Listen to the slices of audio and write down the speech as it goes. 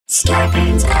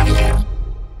Scarpins Avenue.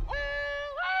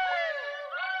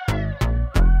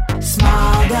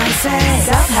 Small doses.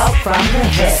 Self-help from the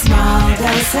hip. Small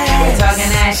doses. We're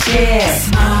talking that shit.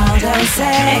 Small doses.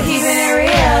 And keeping it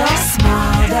real.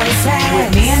 Small doses.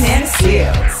 With me and Nana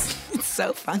Seals. It's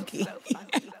so funky.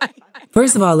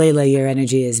 First of all, Layla, your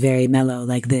energy is very mellow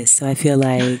like this. So I feel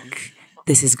like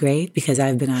this is great because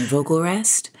I've been on vocal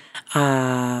rest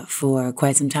for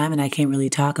quite some time and I can't really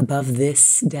talk above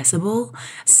this decibel.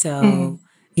 So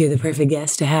you're the perfect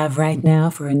guest to have right now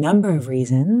for a number of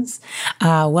reasons.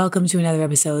 Welcome to another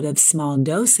episode of Small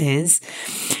Doses.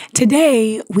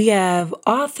 Today, we have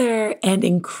author and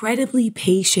incredibly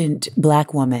patient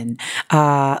Black woman,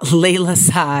 Layla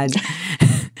Saad,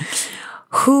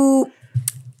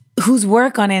 whose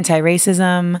work on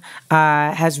anti-racism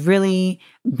has really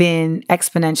been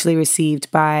exponentially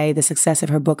received by the success of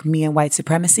her book, Me and White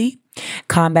Supremacy,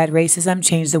 Combat Racism,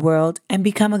 Change the World, and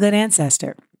Become a Good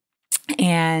Ancestor.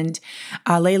 And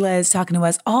Layla is talking to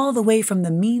us all the way from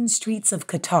the mean streets of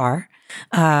Qatar,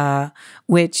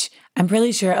 which I'm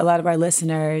pretty sure a lot of our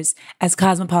listeners, as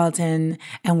cosmopolitan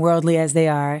and worldly as they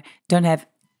are, don't have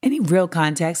any real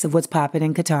context of what's popping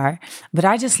in Qatar. But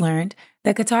I just learned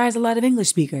that Qatar has a lot of English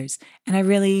speakers, and I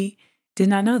really did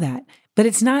not know that. But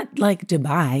it's not like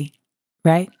Dubai,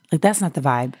 right? Like, that's not the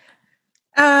vibe.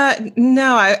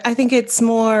 No, I think it's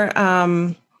more,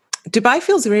 Dubai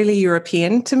feels really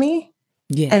European to me.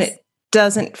 Yes. And it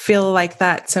doesn't feel like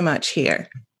that so much here.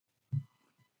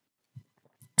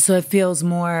 So it feels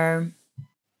more...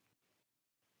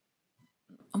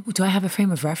 Oh, do I have a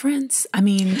frame of reference? I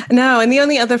mean... No, and the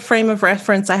only other frame of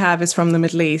reference I have is from the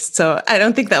Middle East. So I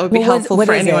don't think that would be helpful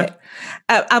for anyone.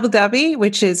 Abu Dhabi,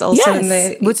 which is also in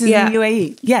the... which is in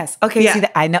UAE. Yes. Okay, see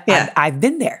that? I know. Yeah. I've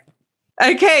been there.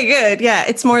 Okay, good. Yeah,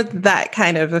 it's more that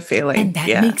kind of a feeling. And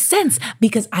that makes sense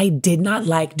because I did not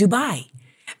like Dubai.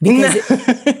 Because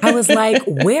I was like,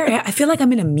 where? I feel like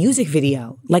I'm in a music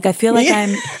video. Like, I feel like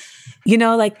I'm... You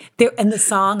know, like, and the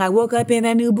song, I Woke Up in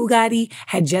a New Bugatti,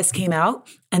 had just came out,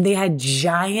 and they had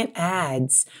giant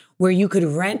ads where you could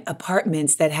rent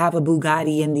apartments that have a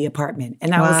Bugatti in the apartment.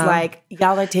 And I was like,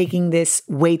 y'all are taking this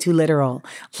way too literal.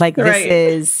 Like, this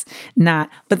is not.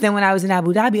 But then when I was in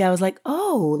Abu Dhabi, I was like,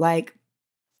 oh, like.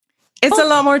 It's a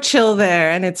lot more chill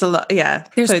there, and it's a lot,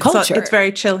 There's so culture. It's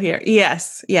very chill here.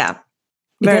 Yes,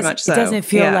 very much so. It doesn't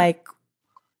feel like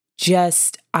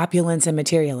just opulence and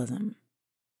materialism.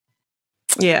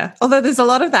 Yeah, although there's a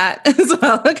lot of that as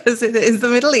well because it is the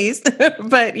Middle East.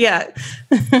 But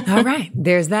all right,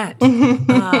 there's that.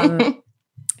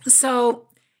 So,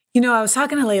 I was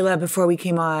talking to Layla before we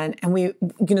came on, and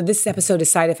this episode is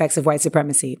Side Effects of White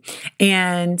Supremacy,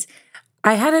 and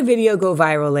I had a video go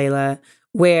viral, Layla,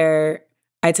 where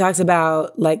I talked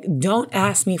about don't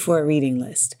ask me for a reading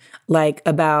list,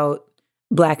 about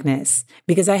Blackness,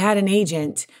 because I had an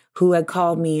agent who had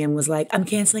called me and was like, I'm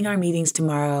canceling our meetings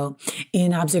tomorrow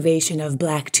in observation of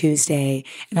Black Tuesday.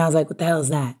 And I was like, what the hell is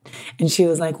that? And she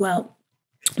was like, well,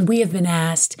 we have been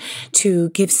asked to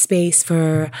give space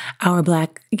for our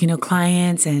Black,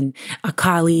 clients and our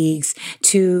colleagues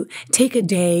to take a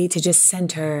day to just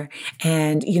center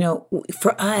and,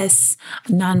 for us,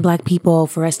 non-Black people,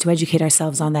 for us to educate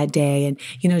ourselves on that day and,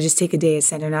 just take a day at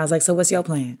center. And I was like, so what's your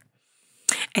plan?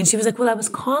 And she was like, well, I was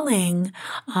calling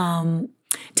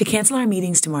to cancel our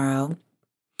meetings tomorrow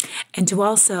and to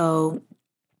also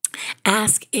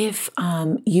ask if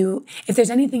there's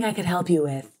anything I could help you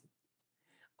with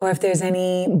or if there's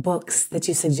any books that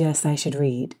you suggest I should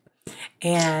read.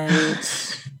 And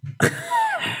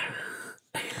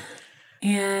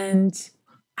and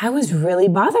I was really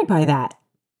bothered by that.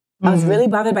 I was really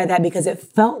bothered by that because it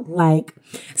felt like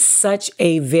such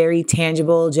a very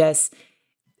tangible, just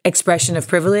expression of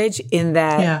privilege in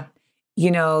that,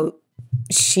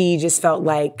 she just felt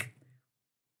like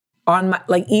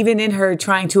even in her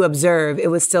trying to observe,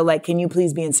 it was still like, can you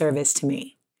please be in service to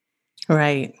me?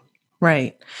 Right.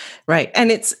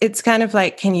 And it's kind of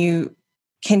like, can you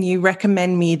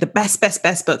recommend me the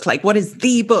best book? Like, what is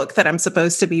the book that I'm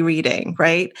supposed to be reading?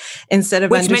 Right. Instead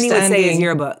of which many would say is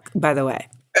your book, by the way.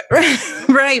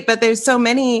 Right. But there's so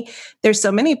many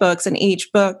books, and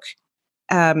each book,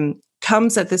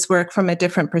 comes at this work from a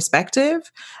different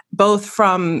perspective, both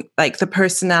from the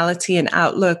personality and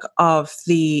outlook of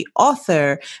the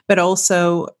author, but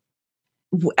also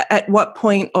at what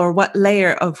point or what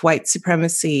layer of white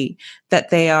supremacy that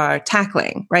they are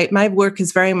tackling, right? My work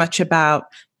is very much about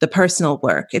the personal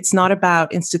work. It's not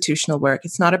about institutional work.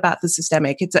 It's not about the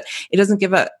systemic. It doesn't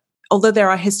give although there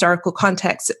are historical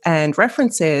contexts and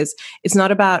references, it's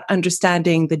not about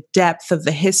understanding the depth of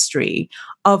the history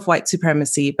of white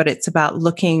supremacy, but it's about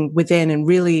looking within and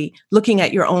really looking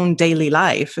at your own daily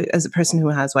life as a person who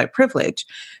has white privilege.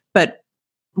 But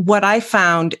what I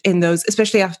found in those,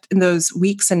 especially in those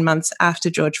weeks and months after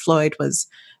George Floyd was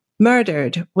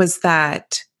murdered, was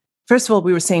that, first of all,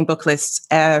 we were seeing book lists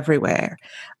everywhere.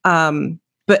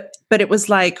 But it was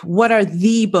like, what are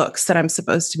the books that I'm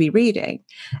supposed to be reading?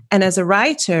 And as a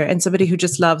writer and somebody who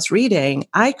just loves reading,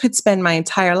 I could spend my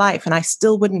entire life and I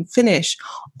still wouldn't finish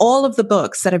all of the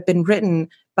books that have been written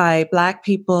by Black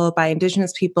people, by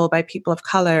Indigenous people, by people of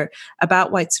color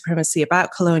about white supremacy,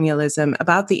 about colonialism,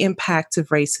 about the impacts of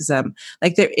racism.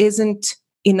 Like, there isn't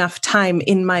enough time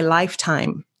in my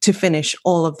lifetime to finish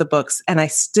all of the books. And I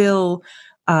still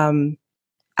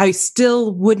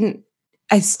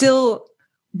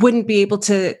wouldn't be able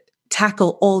to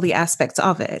tackle all the aspects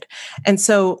of it. And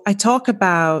so I talk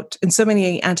about, and so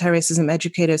many anti-racism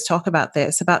educators talk about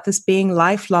this being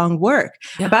lifelong work,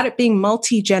 about it being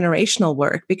multi-generational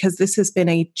work, because this has been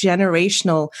a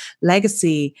generational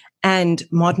legacy and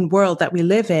modern world that we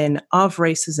live in of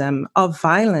racism, of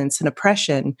violence and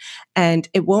oppression. And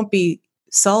it won't be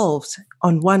solved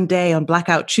on one day, on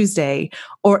Blackout Tuesday,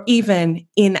 or even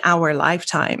in our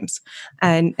lifetimes.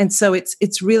 And so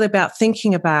it's really about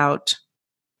thinking about,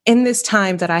 in this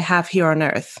time that I have here on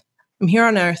Earth, I'm here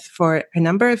on Earth for a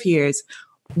number of years,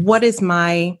 what is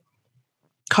my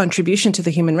contribution to the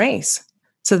human race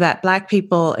so that Black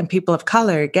people and people of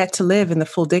color get to live in the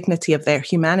full dignity of their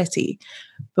humanity?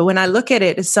 But when I look at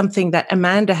it as something that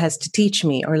Amanda has to teach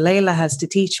me, or Layla has to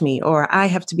teach me, or I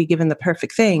have to be given the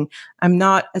perfect thing, I'm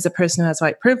not, as a person who has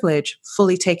white privilege,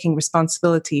 fully taking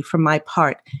responsibility for my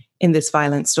part in this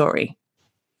violent story.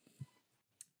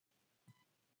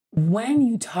 When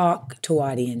you talk to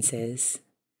audiences,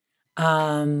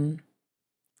 because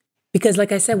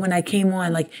like I said, when I came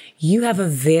on, like, you have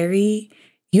the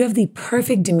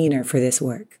perfect demeanor for this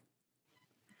work.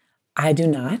 I do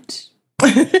not.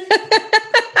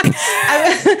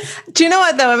 Do you know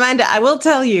what, though, Amanda? I will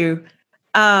tell you,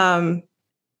 I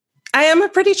am a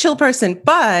pretty chill person,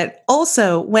 but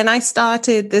also when I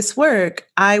started this work,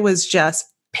 I was just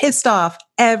pissed off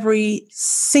every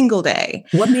single day.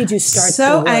 What made you start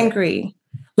so angry?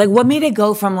 Like, what made it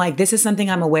go from like, this is something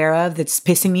I'm aware of that's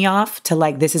pissing me off, to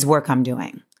like, this is work I'm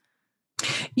doing?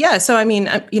 Yeah. So, I mean,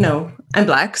 I'm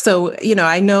Black. So,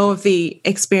 I know of the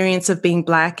experience of being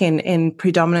Black in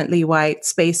predominantly white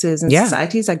spaces and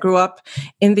societies. I grew up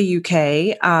in the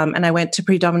UK, and I went to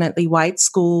predominantly white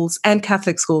schools and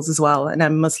Catholic schools as well. And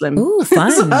I'm Muslim. Ooh,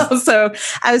 fun. As well, so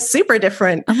I was super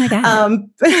different. Oh my God.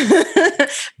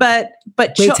 But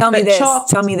wait, tell me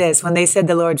this. When they said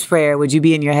the Lord's Prayer, would you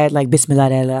be in your head like,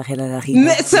 Bismillah?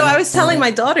 So I was telling my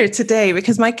daughter today,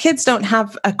 because my kids don't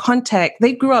have a context.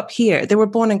 They grew up here. They were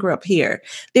born and grew up here.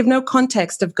 They have no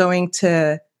context of going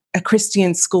to a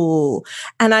Christian school.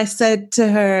 And I said to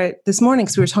her this morning,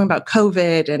 because we were talking about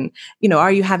COVID and,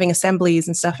 are you having assemblies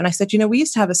and stuff? And I said, we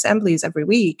used to have assemblies every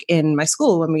week in my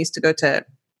school when we used to go to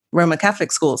Roman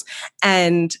Catholic schools.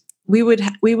 And we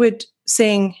would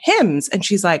sing hymns. And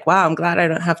she's like, wow, I'm glad I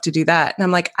don't have to do that. And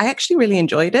I'm like, I actually really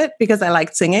enjoyed it because I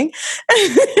liked singing.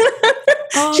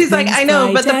 She's like, I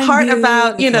know, but the part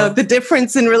about, the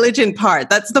difference in religion part,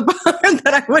 that's the part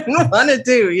that I wouldn't want to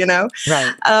do,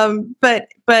 Right.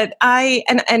 But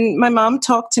and my mom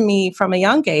talked to me from a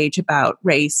young age about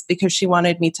race because she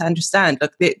wanted me to understand,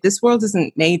 look, this world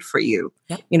isn't made for you.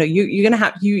 Yep. You're going to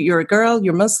have, you're a girl,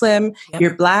 you're Muslim,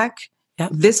 you're Black.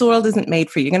 Yep. This world isn't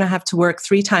made for you. You're going to have to work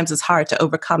 3 times as hard to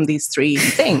overcome these 3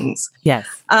 things. Yes.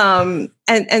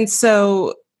 And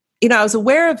so, I was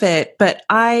aware of it, but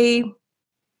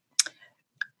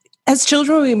as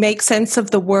children, we make sense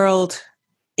of the world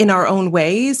in our own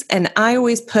ways. And I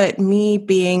always put me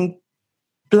being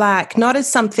Black, not as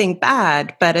something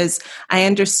bad, but as I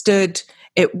understood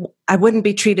it, I wouldn't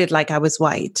be treated like I was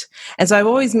white. And so I've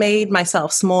always made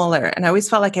myself smaller, and I always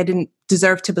felt like I didn't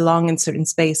deserve to belong in certain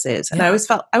spaces. And I always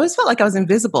felt like I was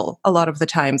invisible a lot of the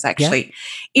times, actually. Yeah.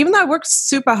 Even though I worked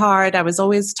super hard, I was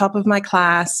always top of my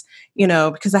class,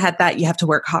 because I had that, you have to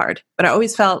work hard. But I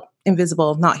always felt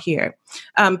invisible, not here.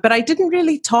 But I didn't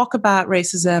really talk about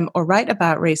racism or write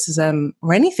about racism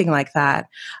or anything like that.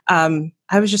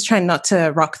 I was just trying not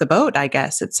to rock the boat, I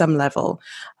guess, at some level.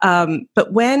 But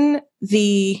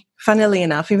funnily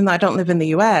enough, even though I don't live in the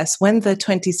US, when the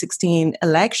 2016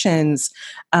 elections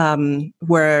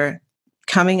were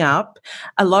coming up,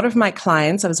 a lot of my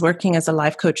clients, I was working as a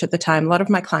life coach at the time, a lot of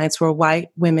my clients were white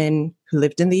women who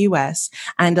lived in the US,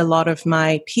 and a lot of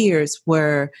my peers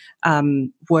were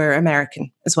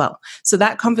American as well. So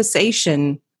that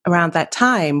conversation around that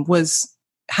time was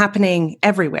happening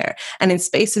everywhere and in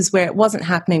spaces where it wasn't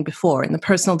happening before, in the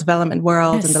personal development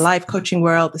world, in the life coaching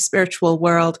world, the spiritual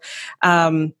world.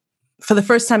 For the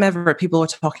first time ever, people were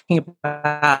talking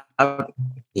about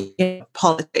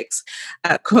politics,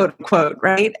 quote unquote,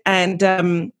 right?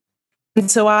 And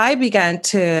so I began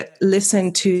to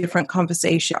listen to different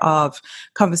conversations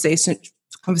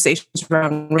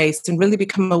around race and really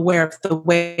become aware of the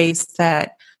ways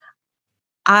that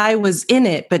I was in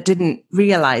it, but didn't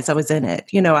realize I was in it.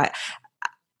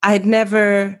 I'd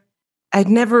never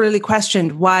really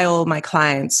questioned why all my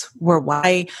clients were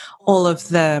why all of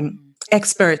the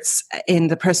experts in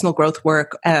the personal growth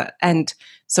work and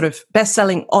sort of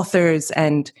best-selling authors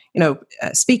and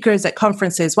speakers at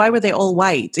conferences, why were they all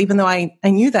white? Even though I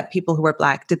knew that people who were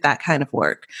Black did that kind of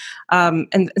work.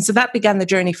 And so that began the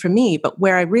journey for me. But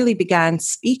where I really began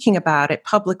speaking about it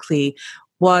publicly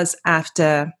was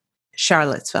after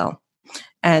Charlottesville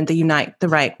and the Unite the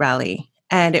Right rally.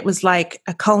 And it was like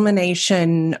a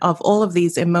culmination of all of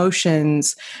these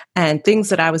emotions and things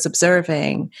that I was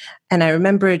observing. And I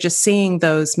remember just seeing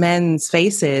those men's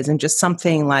faces and just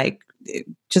something like,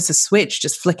 just a switch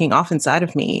just flicking off inside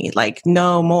of me, like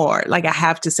no more, like I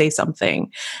have to say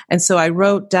something. And so I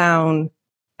wrote down,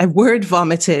 I word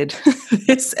vomited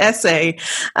this essay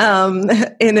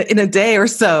in a day or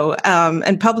so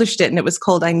and published it. And it was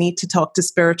called, I Need to Talk to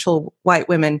Spiritual White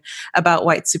Women About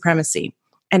White Supremacy.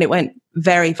 And it went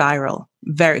very viral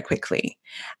very quickly.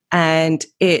 And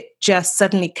it just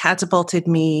suddenly catapulted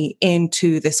me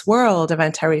into this world of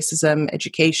anti-racism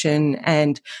education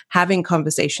and having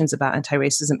conversations about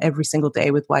anti-racism every single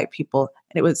day with white people.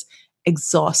 And it was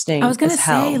exhausting. I was going to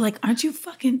say, like, aren't you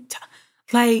fucking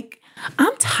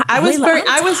I'm tired. I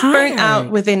was burnt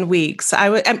out within weeks.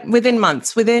 Within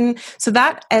months. So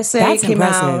that essay came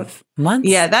out. Months.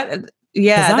 Yeah,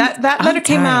 that letter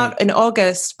came out in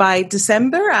August. By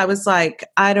December, I was like,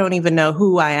 I don't even know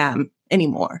who I am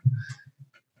anymore.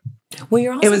 Well,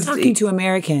 you're also talking to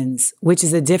Americans, which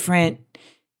is a different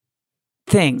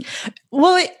thing.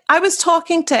 Well, I was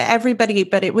talking to everybody,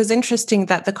 but it was interesting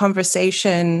that the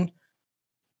conversation,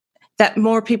 that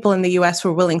more people in the US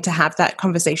were willing to have that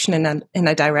conversation in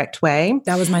a direct way.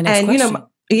 That was my next question.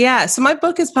 So my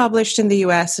book is published in the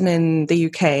US and in the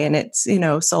UK, and it's,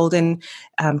 sold in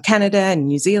Canada and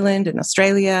New Zealand and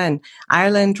Australia and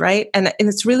Ireland, right? And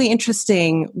it's really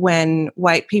interesting when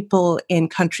white people in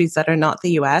countries that are not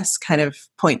the US kind of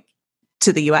point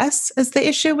to the US as the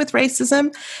issue with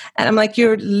racism. And I'm like,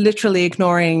 you're literally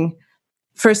ignoring,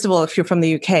 first of all, if you're from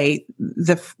the UK,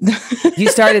 you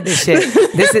started this shit.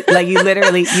 This is like, you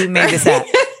made this up.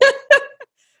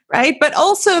 Right? But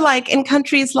also like in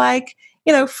countries like,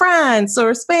 France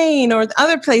or Spain or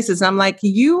other places. And I'm like,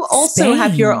 you also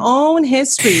have your own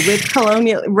history with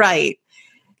colonial, right?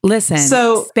 Listen,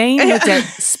 so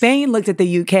Spain looked at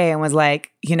the UK and was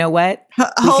like, you know what?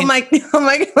 Hold my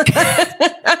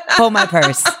hold my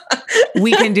purse.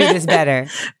 We can do this better.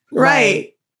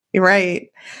 Right.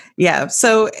 Yeah.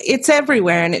 So it's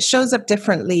everywhere and it shows up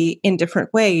differently in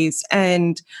different ways.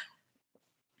 And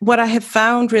what I have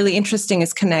found really interesting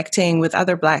is connecting with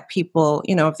other Black people,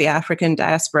 of the African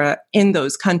diaspora in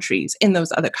those countries, in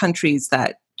those other countries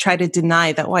that try to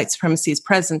deny that white supremacy is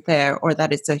present there or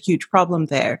that it's a huge problem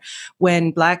there,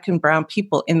 when Black and brown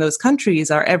people in those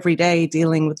countries are every day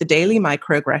dealing with the daily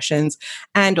microaggressions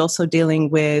and also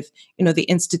dealing with, the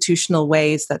institutional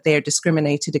ways that they are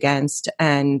discriminated against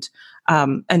and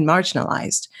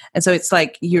marginalized. And so it's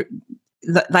like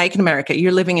like in America,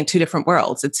 you're living in two different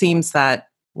worlds. It seems that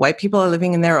white people are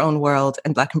living in their own world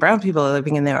and Black and brown people are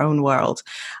living in their own world.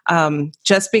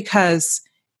 Just because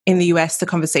in the US, the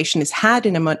conversation is had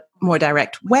in a more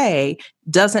direct way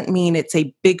doesn't mean it's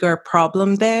a bigger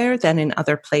problem there than in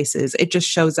other places. It just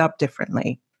shows up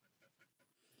differently.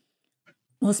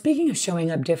 Well, speaking of showing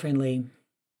up differently,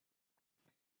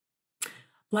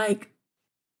 like,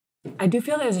 I do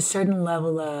feel there's a certain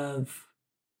level of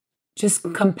just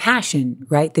compassion,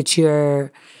 right? That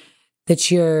you're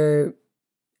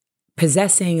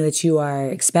possessing, that you are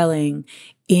expelling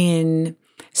in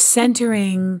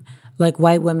centering like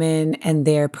white women and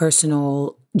their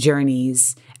personal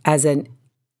journeys as an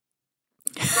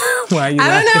Why are you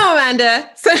laughing? don't know, Amanda.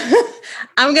 So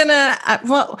I'm gonna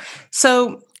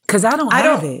because I don't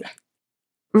have it.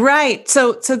 Right.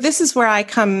 So this is where I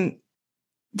come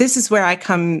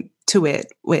to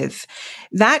it with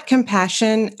that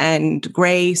compassion and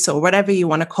grace or whatever you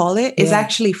want to call it is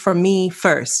actually for me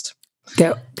first.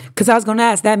 Because I was going to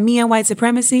ask, that me and white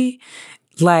supremacy,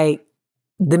 like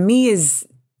the me is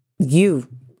you.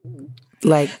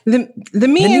 Like the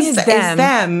me is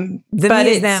them. The me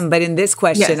is them. But in this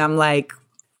question, I'm like,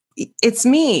 it's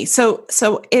me. So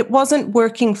it wasn't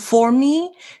working for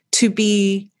me to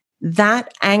be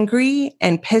that angry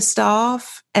and pissed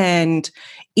off and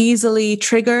easily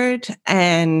triggered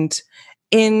and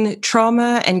in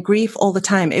trauma and grief all the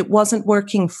time. It wasn't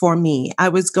working for me. I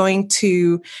was going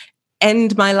to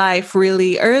end my life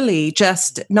really early,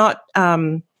 just not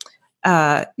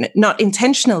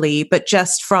intentionally, but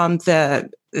just from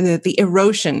the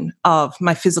erosion of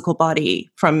my physical body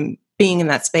from being in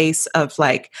that space of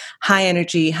like high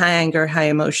energy, high anger, high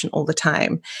emotion all the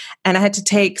time. And I had to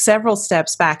take several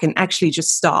steps back and actually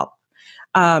just stop.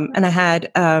 And I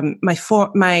had my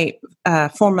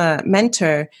former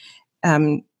mentor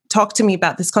talk to me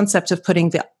about this concept of putting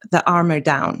the armor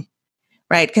down.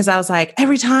 Right. Because I was like,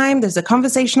 every time there's a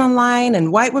conversation online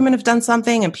and white women have done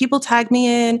something and people tag me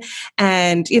in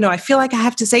and, I feel like I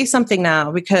have to say something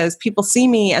now because people see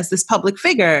me as this public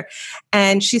figure.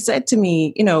 And she said to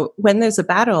me, when there's a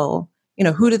battle,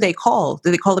 who do they call?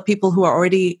 Do they call the people who are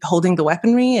already holding the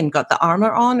weaponry and got the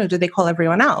armor on, or do they call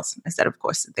everyone else? I said, of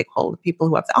course, they call the people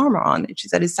who have the armor on. And she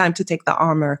said, it's time to take the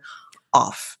armor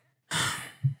off.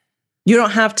 You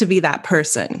don't have to be that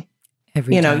person.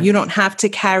 You don't have to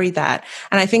carry that.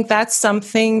 And I think that's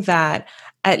something that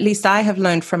at least I have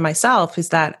learned from myself is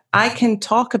that I can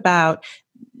talk about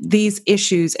these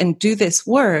issues and do this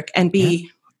work and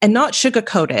and not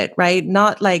sugarcoat it, right?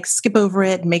 Not like skip over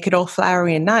it and make it all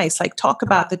flowery and nice, like talk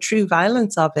about the true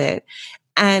violence of it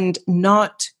and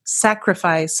not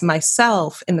sacrifice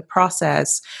myself in the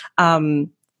process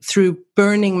through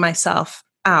burning myself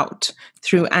out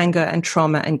through anger and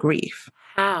trauma and grief.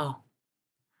 How?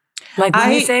 Like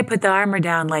when you say put the armor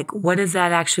down, like what does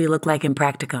that actually look like in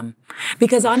practicum?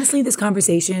 Because honestly, this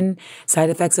conversation, side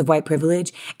effects of white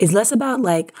privilege, is less about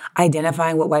like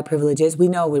identifying what white privilege is. We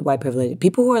know what white privilege is.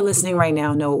 People who are listening right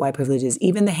now know what white privilege is.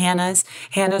 Even the Hannahs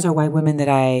are white women that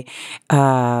I...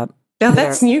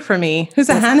 that's new for me. Who's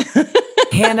a Hannah?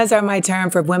 Hannahs are my term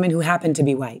for women who happen to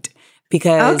be white.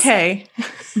 Because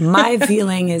my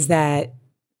feeling is that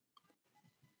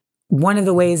one of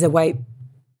the ways that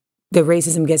the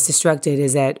racism gets destructed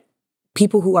is that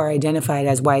people who are identified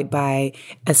as white by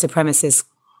a supremacist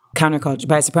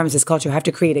culture have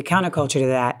to create a counterculture to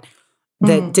that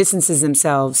distances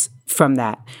themselves from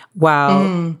that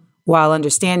while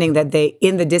understanding that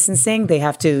in the distancing, they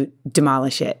have to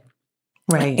demolish it.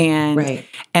 Right. And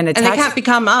they can't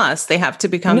become us. They have to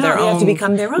become their own. They have to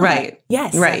become their own. Right.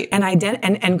 Yes. Right.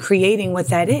 And creating what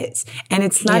that is. And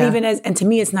it's not even to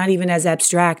me, it's not even as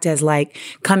abstract as like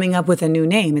coming up with a new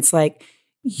name. It's like,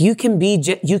 you can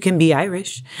be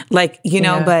Irish, like,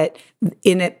 but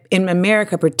in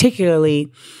America,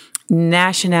 particularly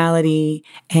nationality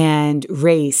and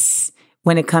race,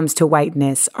 when it comes to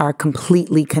whiteness, are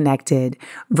completely connected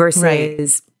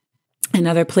versus in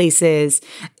other places,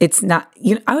 it's not,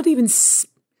 I would even,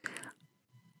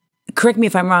 correct me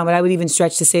if I'm wrong, but I would even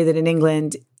stretch to say that in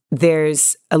England,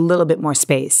 there's a little bit more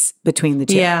space between the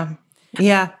two. Yeah.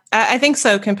 Yeah. I think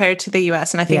so compared to the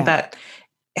US. And I think that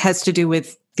has to do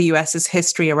with the US's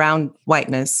history around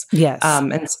whiteness,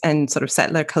 and sort of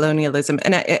settler colonialism.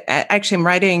 And I actually am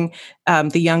writing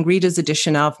the Young Readers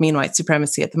edition of Me and White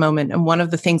Supremacy at the moment. And one of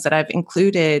the things that I've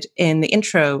included in the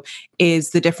intro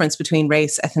is the difference between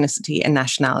race, ethnicity, and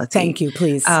nationality. Thank you,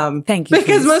 please. Thank you.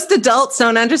 Because most adults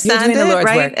don't understand You're doing the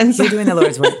Lord's work. And you're doing the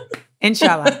Lord's work.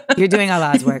 Inshallah. You're doing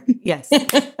Allah's work. Yes.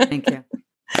 Thank you.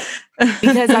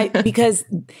 Because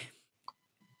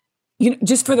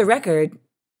just for the record,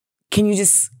 can you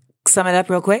just sum it up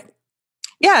real quick?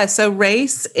 Yeah. So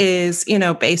race is,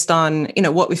 based on,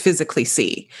 what we physically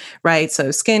see, right?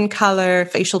 So skin color,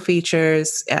 facial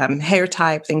features, hair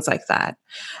type, things like that.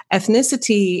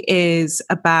 Ethnicity is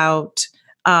about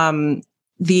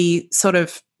the sort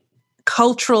of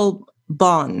cultural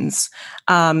bonds,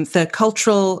 the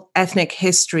cultural ethnic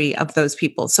history of those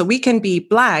people. So we can be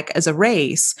Black as a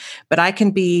race, but I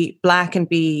can be Black and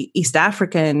be East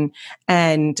African,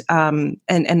 and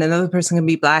another person can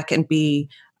be Black and be.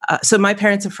 So my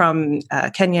parents are from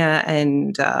Kenya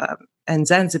and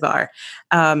Zanzibar.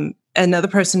 Another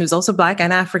person who's also Black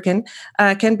and African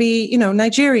can be,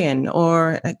 Nigerian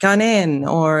or Ghanaian,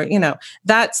 or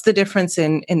that's the difference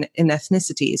in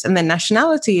ethnicities. And then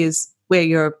nationality is where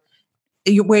you're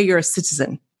a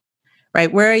citizen,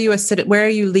 right? Where are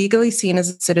you legally seen as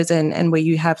a citizen, and where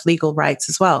you have legal rights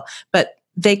as well. But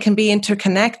they can be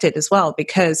interconnected as well,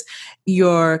 because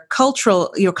your culture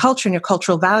and your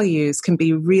cultural values can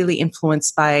be really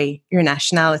influenced by your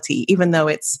nationality, even though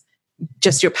it's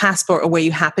just your passport or where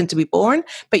you happen to be born,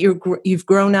 but you've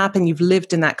grown up and you've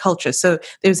lived in that culture. So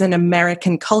there's an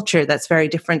American culture that's very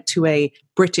different to a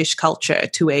British culture,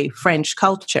 to a French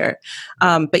culture.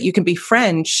 But you can be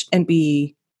French and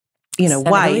be, Senegalese.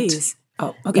 white.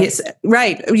 Oh, okay. Yes,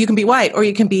 right. You can be white, or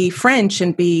you can be French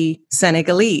and be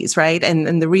Senegalese, right?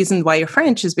 And the reason why you're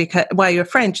French is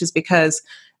because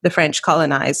the French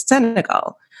colonized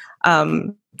Senegal.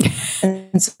 And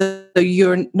so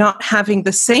you're not having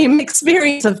the same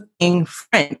experience of being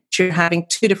French. You're having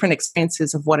two different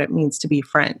experiences of what it means to be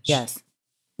French.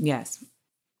 Yes.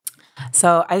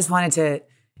 So I just wanted to,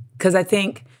 because I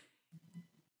think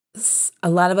a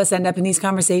lot of us end up in these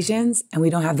conversations and we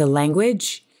don't have the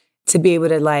language to be able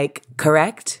to like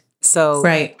correct. So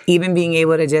right. Even being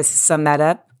able to just sum that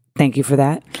up, thank you for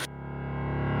that.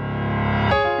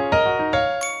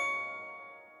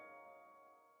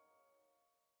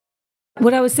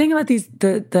 What I was saying about these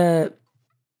the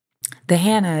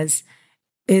Hannahs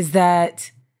is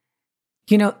that,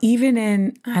 even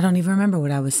in, I don't even remember what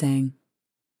I was saying.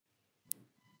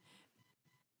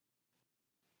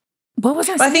 What was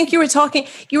I saying? I think you were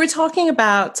talking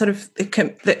about sort of the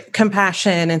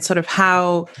compassion and sort of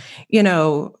how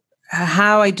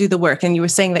I do the work. And you were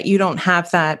saying that you don't have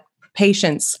that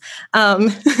patience.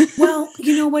 Well,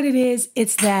 you know what it is?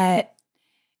 It's that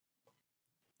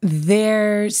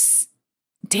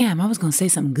I was going to say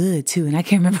something good too, and I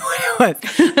can't remember what it was.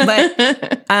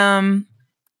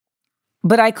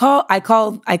 But I call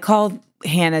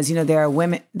Hannahs, there are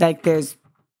women, like there's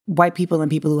white people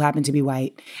and people who happen to be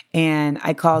white. And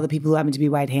I call the people who happen to be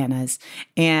white Hannahs.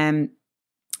 And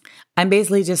I'm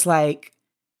basically just like,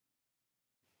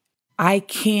 I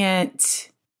can't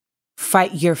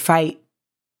fight your fight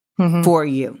for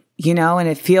you, and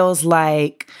it feels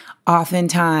like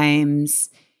oftentimes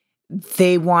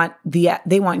they want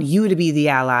you to be the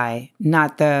ally,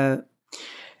 not the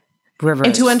reverse.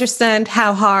 And to understand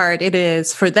how hard it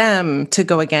is for them to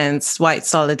go against white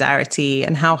solidarity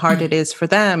and how hard it is for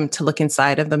them to look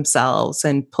inside of themselves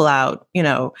and pull out,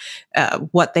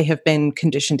 what they have been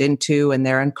conditioned into and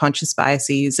their unconscious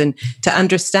biases, and to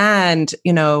understand,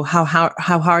 how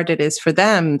hard it is for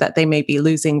them that they may be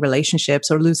losing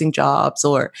relationships or losing jobs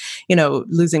or,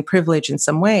 losing privilege in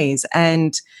some ways.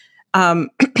 And,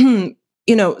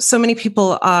 so many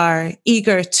people are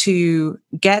eager to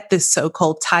get this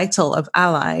so-called title of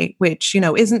ally, which,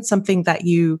 isn't something that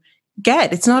you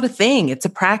get. It's not a thing. It's a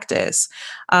practice.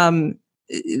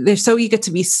 They're so eager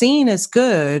to be seen as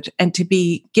good and to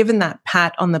be given that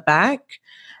pat on the back.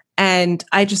 And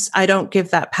I don't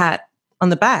give that pat on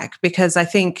the back, because I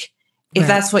think if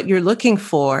that's what you're looking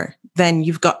for, then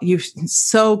you've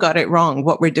so got it wrong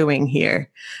what we're doing here.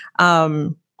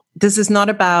 This is not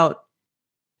about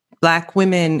Black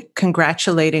women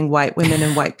congratulating white women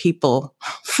and white people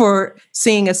for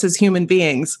seeing us as human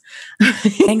beings.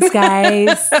 Thanks,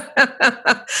 guys.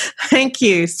 Thank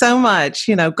you so much.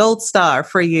 Gold star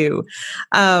for you.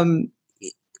 The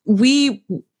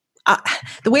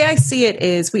way I see it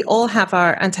is we all have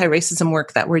our anti-racism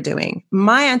work that we're doing.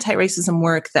 My anti-racism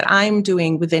work that I'm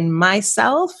doing within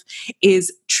myself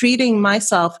is treating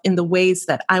myself in the ways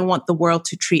that I want the world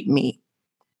to treat me.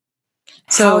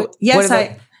 So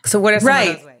So what are some of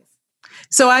those ways?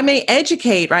 So I may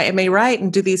educate, right? I may write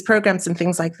and do these programs and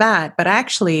things like that. But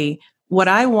actually, what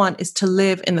I want is to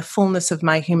live in the fullness of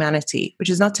my humanity, which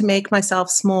is not to make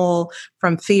myself small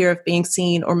from fear of being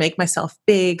seen or make myself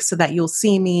big so that you'll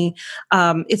see me.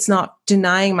 It's not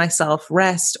denying myself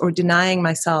rest or denying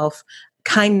myself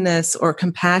kindness or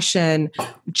compassion,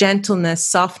 gentleness,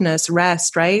 softness,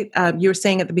 rest, right? You were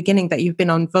saying at the beginning that you've been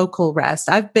on vocal rest.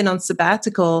 I've been on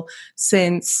sabbatical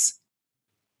since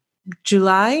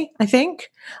July, I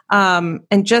think,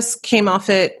 and just came off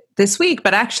it this week.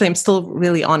 But actually, I'm still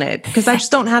really on it because I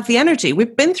just don't have the energy.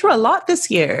 We've been through a lot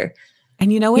this year.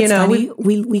 And what's funny?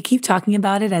 We keep talking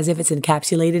about it as if it's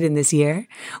encapsulated in this year.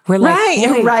 We're like,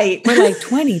 right. We're like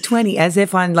 2020, as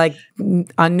if on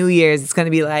New Year's, it's going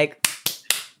to be like,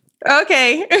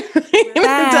 okay,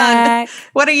 done.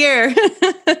 What a year.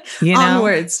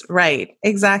 Onwards. Right.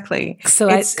 Exactly. So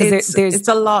it's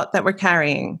a lot that we're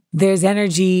carrying. There's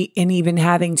energy in even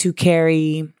having to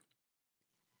carry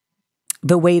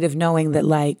the weight of knowing that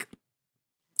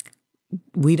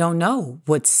we don't know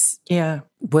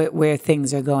where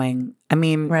things are going. I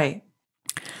mean, right.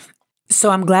 So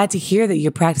I'm glad to hear that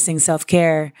you're practicing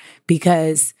self-care,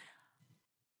 because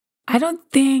I don't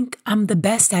think I'm the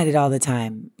best at it all the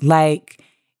time.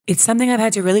 It's something I've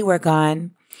had to really work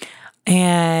on.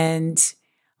 And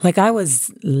I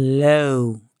was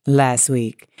low last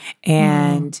week,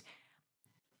 and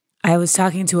I was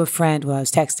talking to a friend. Well, I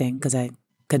was texting because I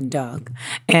couldn't talk.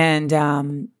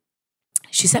 And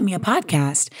she sent me a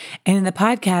podcast. And in the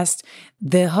podcast,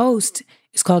 the host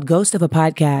is called Ghost of a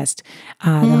Podcast.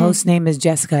 The host's name is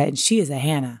Jessica, and she is a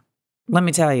Hannah. Let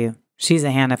me tell you, she's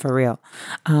a Hannah for real.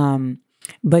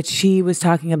 But she was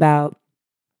talking about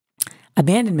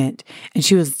abandonment, and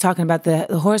she was talking about the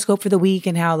horoscope for the week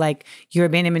and how like your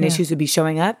abandonment issues would be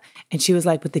showing up. And she was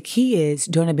like, but the key is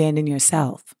don't abandon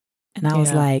yourself. And I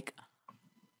was like,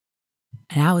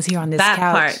 and I was here on this couch.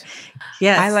 Part.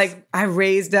 Yes. I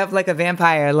raised up like a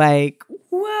vampire, like,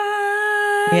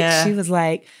 what? Yeah. She was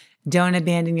like, don't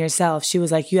abandon yourself. She was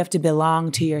like, you have to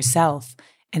belong to yourself.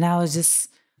 And I was just,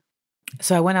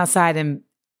 so I went outside and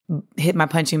hit my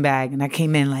punching bag, and I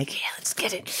came in like, yeah, let's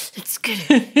get it. Let's get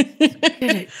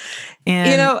it.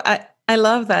 And I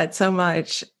love that so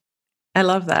much. I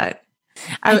love that.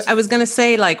 I was going to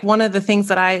say, like, one of the things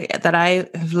that I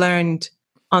have learned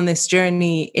on this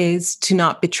journey is to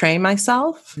not betray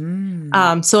myself.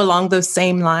 So along those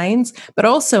same lines, but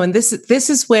also, and this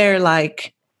is where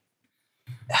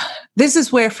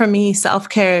for me,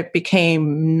 self-care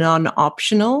became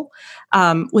non-optional,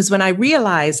 was when I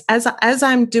realized as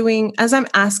I'm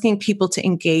asking people to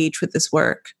engage with this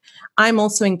work, I'm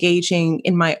also engaging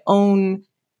in my own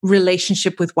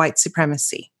relationship with white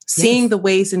supremacy. Seeing the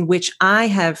ways in which I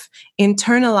have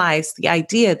internalized the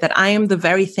idea that I am the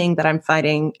very thing that I'm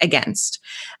fighting against.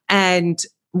 And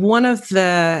one of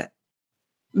the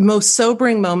most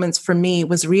sobering moments for me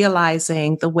was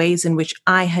realizing the ways in which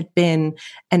I had been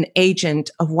an agent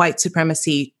of white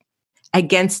supremacy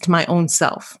against my own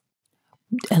self.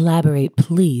 Elaborate,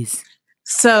 please.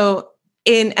 So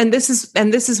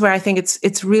this is where I think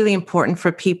it's really important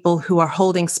for people who are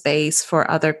holding space for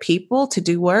other people to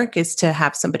do work, is to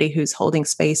have somebody who's holding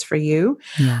space for you.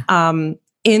 Yeah.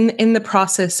 In the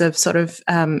process of sort of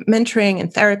mentoring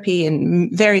and therapy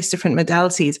and various different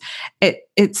modalities,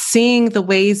 it's seeing the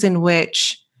ways in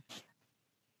which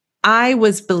I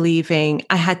was believing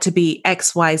I had to be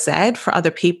X, Y, Z for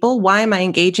other people. Why am I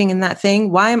engaging in that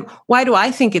thing? Why do I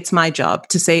think it's my job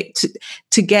to save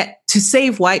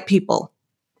white people?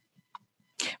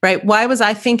 Right? Why was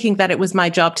I thinking that it was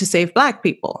my job to save Black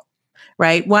people?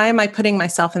 Right? Why am I putting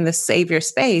myself in this savior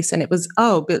space? And it was,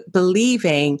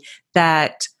 believing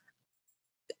that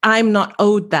I'm not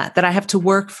owed that I have to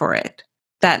work for it,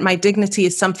 that my dignity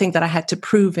is something that I had to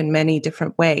prove in many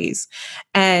different ways.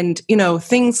 And,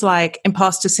 things like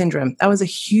imposter syndrome, that was a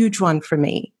huge one for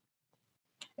me.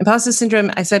 Imposter syndrome,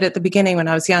 I said at the beginning when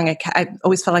I was young, I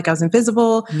always felt like I was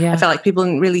invisible. Yeah. I felt like people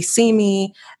didn't really see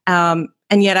me.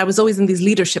 And yet I was always in these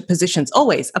leadership positions.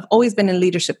 I've always been in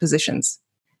leadership positions.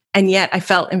 And yet I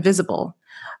felt invisible.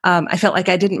 I felt like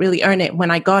I didn't really earn it.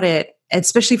 When I got it,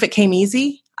 especially if it came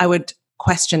easy, I would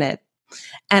question it.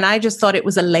 And I just thought it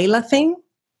was a Layla thing.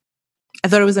 I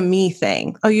thought it was a me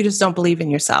thing. Oh, you just don't believe in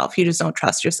yourself. You just don't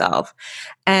trust yourself.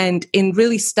 And in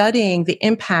really studying the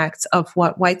impacts of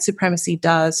what white supremacy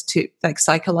does to, like,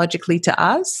 psychologically to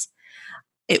us,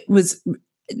 it was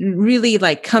really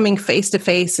like coming face to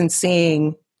face and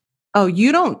seeing, oh,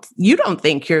 you don't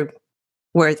think you're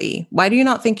worthy. Why do you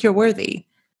not think you're worthy?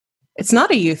 It's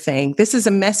not a you thing. This is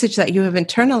a message that you have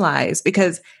internalized,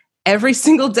 because every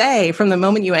single day from the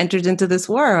moment you entered into this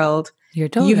world,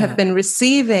 you have been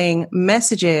receiving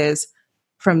messages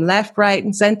from left, right,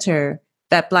 and center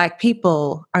that Black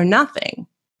people are nothing,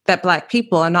 that Black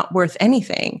people are not worth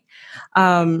anything.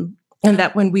 And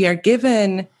that when we are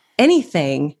given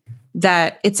anything,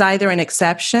 that it's either an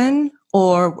exception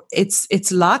or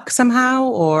it's luck somehow,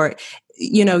 or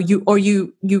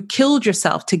you killed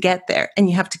yourself to get there, and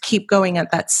you have to keep going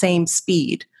at that same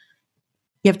speed.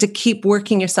 You have to keep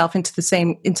working yourself into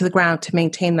the ground to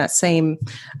maintain that same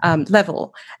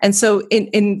level. And so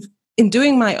in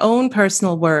doing my own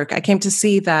personal work, I came to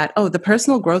see that, the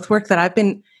personal growth work that I've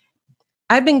been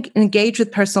engaged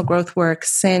with personal growth work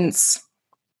since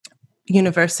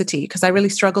university, because I really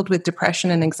struggled with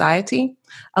depression and anxiety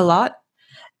a lot,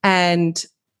 and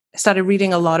started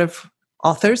reading a lot of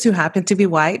authors who happened to be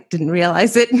white. Didn't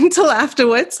realize it until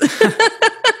afterwards.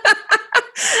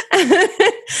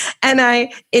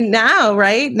 And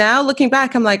now looking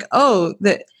back, I'm like,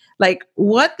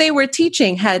 what they were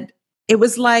teaching it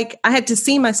was like I had to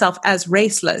see myself as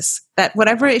raceless, that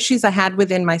whatever issues I had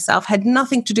within myself had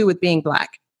nothing to do with being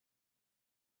Black.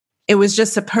 It was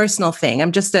just a personal thing.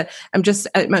 I'm just a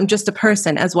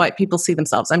person, as white people see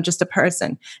themselves. I'm just a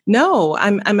person. No,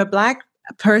 I'm a Black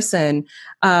person.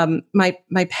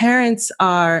 My parents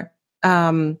are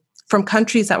from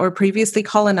countries that were previously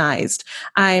colonized.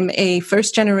 I'm a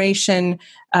first generation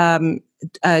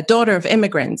daughter of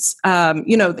immigrants.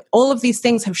 All of these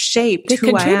things have shaped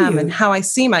who I am and how I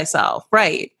see myself.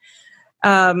 Right.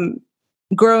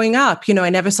 growing up, I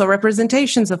never saw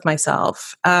representations of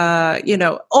myself,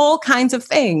 all kinds of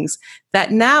things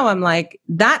that now I'm like,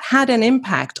 that had an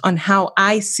impact on how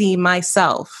I see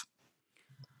myself.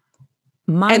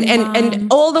 And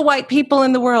all the white people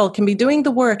in the world can be doing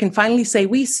the work and finally say,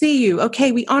 we see you.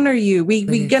 Okay, we honor you.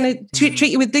 We're going to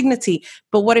treat you with dignity.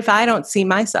 But what if I don't see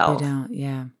myself? You don't,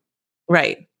 yeah.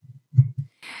 Right.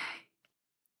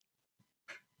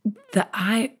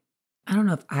 I don't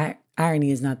know if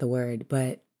irony is not the word,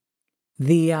 but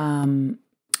the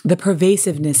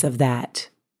pervasiveness of that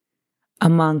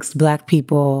amongst Black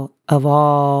people of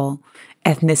all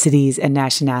ethnicities and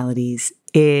nationalities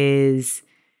is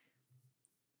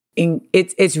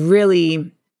it's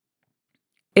really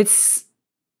a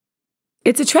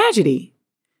tragedy.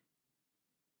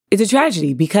 It's a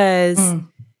tragedy because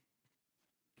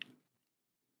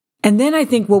and then I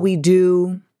think what we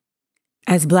do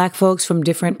as Black folks from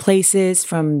different places,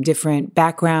 from different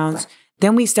backgrounds,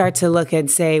 then we start to look and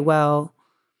say, well,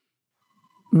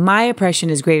 my oppression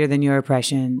is greater than your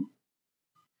oppression,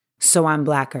 so I'm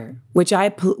Blacker, which I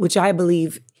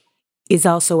believe is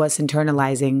also us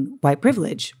internalizing white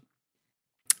privilege.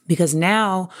 Because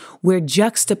now we're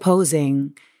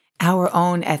juxtaposing our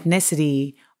own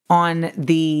ethnicity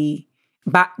we're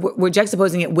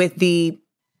juxtaposing it with the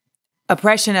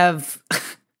oppression of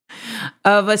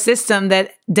a system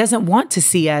that doesn't want to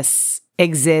see us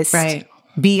exist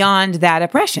beyond that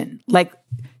oppression.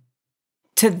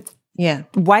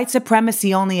 White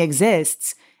supremacy only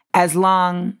exists as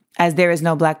long as there is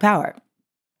no Black power.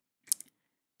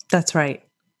 That's right.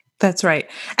 That's right.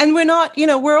 And we're not,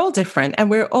 we're all different, and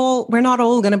we're not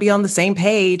all going to be on the same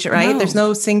page, right? No. There's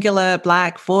no singular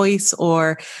Black voice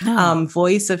or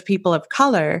voice of people of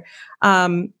color.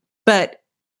 But,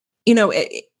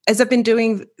 as I've been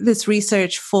doing this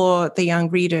research for the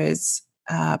young readers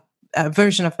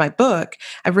version of my book,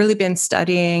 I've really been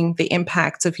studying the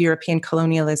impacts of European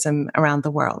colonialism around the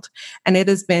world. And it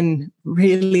has been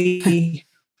really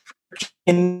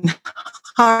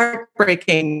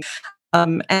heartbreaking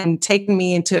and taken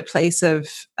me into a place of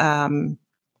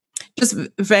it's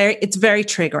very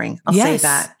triggering. I'll say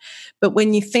that. But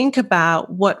when you think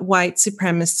about what white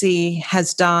supremacy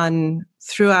has done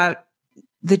throughout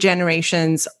the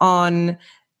generations on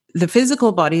the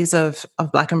physical bodies of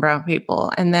Black and brown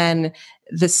people, and then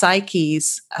the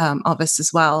psyches of us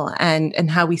as well, and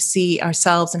how we see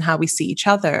ourselves and how we see each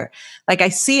other. Like, I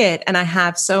see it, and I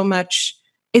have so much.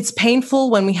 It's painful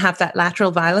when we have that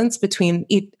lateral violence between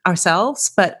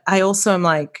ourselves, but I also am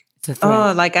like,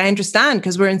 I understand,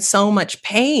 because we're in so much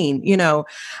pain. I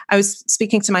was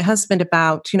speaking to my husband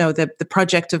about, the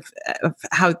project of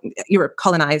how Europe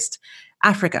colonized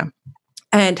Africa,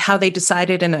 and how they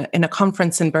decided in a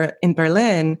conference in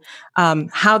Berlin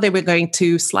how they were going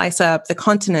to slice up the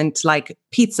continent like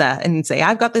pizza and say,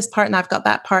 I've got this part and I've got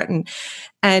that part,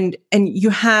 and you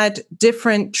had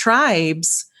different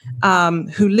tribes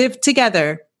who lived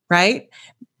together, right?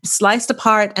 Sliced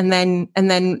apart, and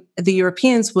then the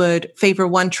Europeans would favor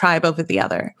one tribe over the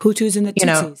other. Hutus and the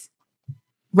Tutsis.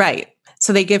 Right.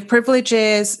 So they give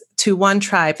privileges to one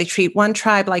tribe. They treat one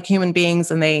tribe like human beings,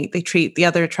 and they treat the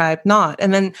other tribe not.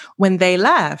 And then when they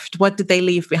left, what did they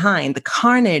leave behind? The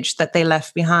carnage that they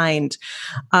left behind.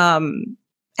 And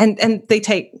they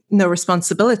take no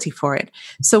responsibility for it.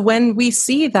 So when we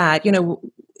see that,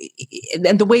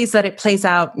 and the ways that it plays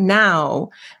out now,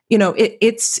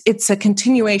 it's a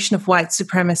continuation of white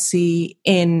supremacy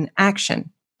in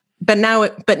action. But now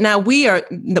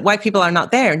the white people are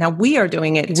not there. Now we are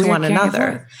doing it to one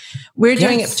another. We're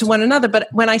doing it to one another. But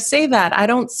when I say that, I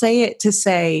don't say it to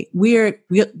say we're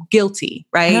guilty,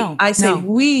 right? No, I say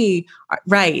we are,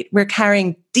 right. We're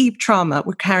carrying deep trauma.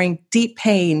 We're carrying deep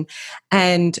pain.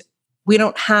 And we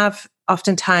don't have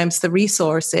oftentimes the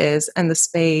resources and the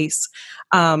space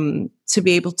to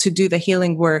be able to do the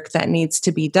healing work that needs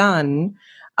to be done.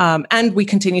 And we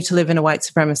continue to live in a white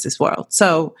supremacist world.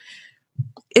 So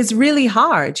it's really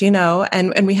hard,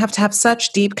 and we have to have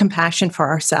such deep compassion for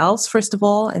ourselves, first of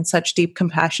all, and such deep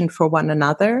compassion for one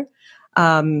another.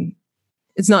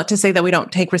 It's not to say that we don't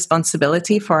take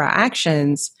responsibility for our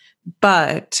actions,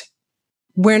 but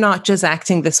we're not just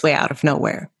acting this way out of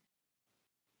nowhere.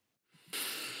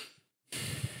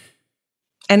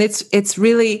 And it's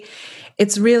really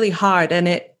hard. And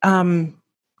it,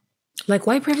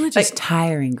 white privilege is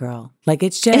tiring, girl.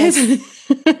 It's just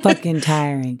fucking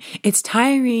tiring. It's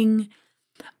tiring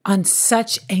on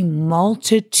such a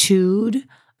multitude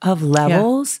of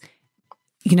levels,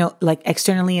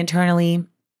 externally, internally.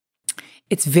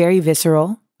 It's very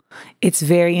visceral. It's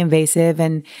very invasive.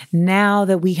 And now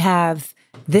that we have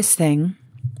this thing,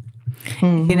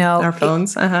 You know, our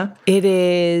phones. It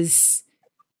is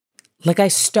like I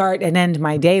start and end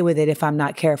my day with it if I'm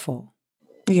not careful.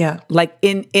 Yeah. Like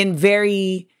in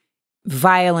very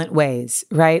violent ways,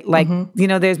 right? Like, you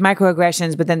know, there's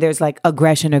microaggressions, but then there's like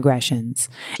aggressions.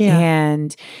 Yeah.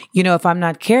 And, you know, if I'm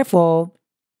not careful,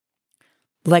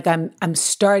 like I'm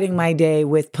starting my day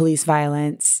with police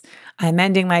violence. I'm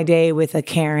ending my day with a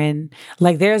Karen.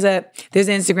 Like there's an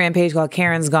Instagram page called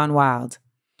Karen's Gone Wild.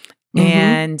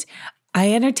 And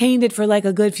I entertained it for like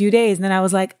a good few days. And then I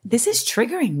was like, this is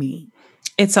triggering me.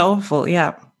 It's awful.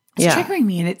 Yeah. It's triggering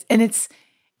me. And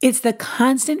it's the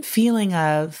constant feeling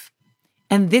of,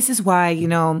 and this is why, you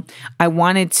know, I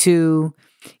wanted to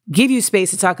give you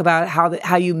space to talk about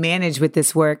how you manage with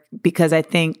this work, because I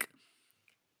think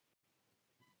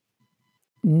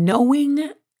knowing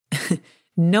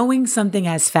something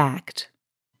as fact,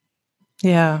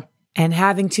 yeah, and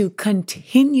having to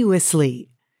continuously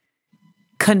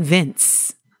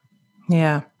convince,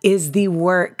 yeah, is the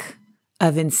work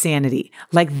of insanity.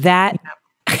 Like that,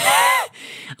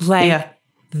 like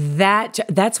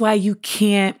that's why you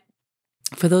can't.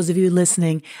 For those of you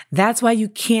listening, that's why you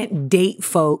can't date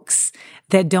folks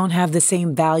that don't have the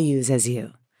same values as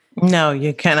you. No,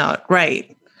 you cannot.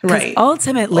 Right. Right.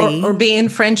 Ultimately, or be in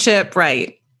friendship.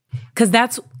 Right. Because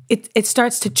that's it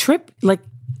starts to trip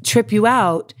you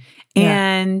out. Yeah.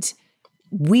 And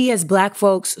we as Black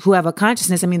folks who have a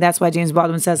consciousness, I mean, that's why James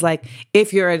Baldwin says, like,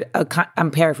 if you're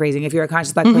I'm paraphrasing, if you're a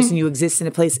conscious Black person, you exist in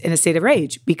a state of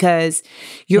rage, because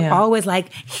you're always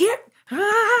like, here,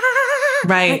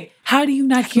 right. Like, how do you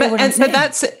not hear what I'm saying?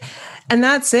 But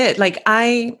that's it. Like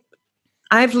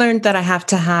I've learned that I have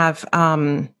to have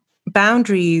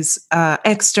boundaries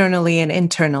externally and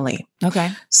internally.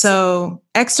 Okay. So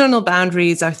external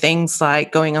boundaries are things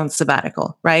like going on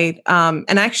sabbatical, right? And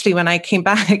actually, when I came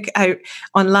back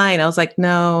online, I was like,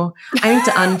 no, I need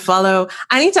to unfollow.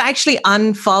 I need to actually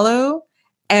unfollow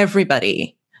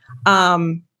everybody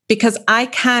because I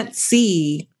can't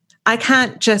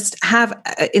just have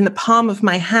in the palm of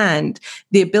my hand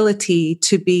the ability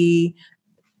to be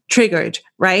triggered,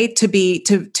 right?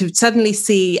 To suddenly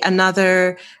see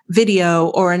another video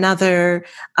or another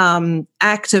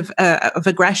act of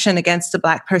aggression against a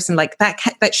Black person, like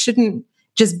that shouldn't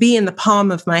just be in the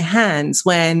palm of my hands,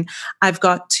 when I've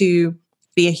got to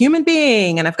be a human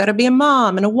being and I've got to be a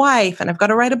mom and a wife and I've got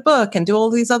to write a book and do all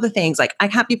these other things. Like I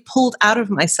can't be pulled out of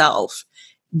myself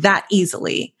that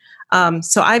easily.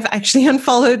 So I've actually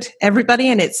unfollowed everybody,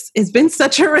 and it's been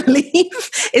such a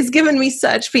relief. It's given me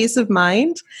such peace of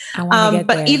mind.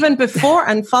 But even before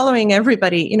unfollowing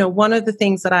everybody, you know, one of the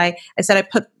things that I said, I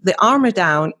put the armor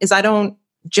down, is I don't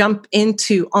jump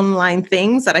into online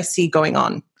things that I see going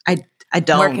on. I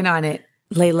don't. Working on it,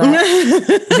 Layla.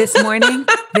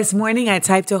 This morning I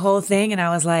typed a whole thing and I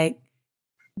was like,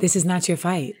 this is not your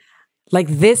fight. Like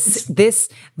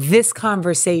this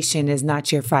conversation is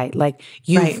not your fight. Like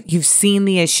you've seen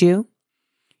the issue,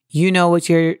 you know what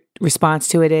your response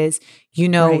to it is, you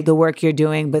know the work you're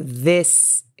doing, but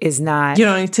this is not. You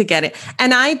don't need to get it.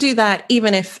 And I do that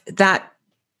even if that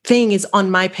thing is on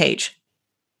my page.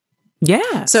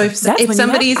 Yeah. So if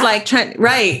somebody's like trying,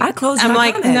 I close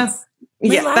my comments.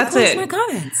 No, yeah, that's it. My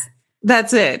comments.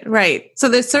 That's it. Right. So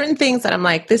there's certain things that I'm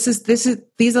like,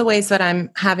 these are ways that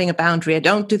I'm having a boundary. I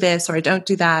don't do this, or I don't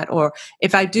do that. Or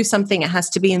if I do something, it has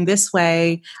to be in this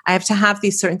way. I have to have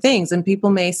these certain things. And people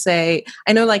may say,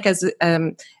 I know, like as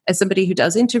somebody who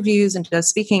does interviews and does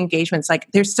speaking engagements,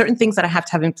 like there's certain things that I have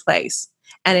to have in place.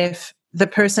 And if the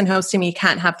person hosting me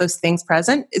can't have those things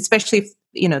present, especially if,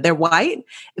 you know, they're white,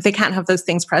 if they can't have those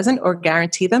things present or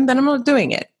guarantee them, then I'm not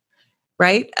doing it.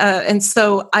 Right. And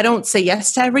so I don't say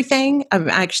yes to everything. I'm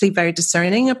actually very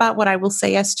discerning about what I will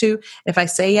say yes to. If I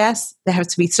say yes, there has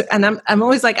to be, and I'm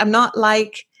always like, I'm not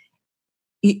like,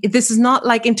 this is not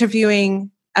like interviewing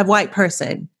a white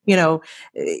person. You know,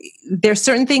 there's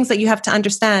certain things that you have to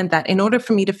understand, that in order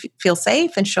for me to feel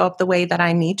safe and show up the way that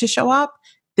I need to show up,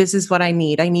 this is what I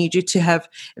need. I need you to have,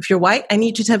 if you're white, I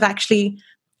need you to have actually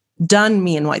done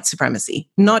Me and White Supremacy,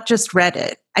 not just read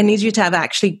it. I need you to have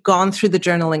actually gone through the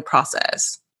journaling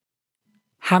process.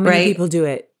 How many people do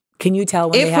it? Can you tell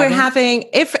when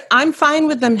if I'm fine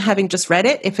with them having just read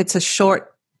it, if it's a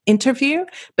short interview,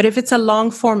 but if it's a long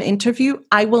form interview,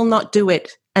 I will not do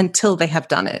it until they have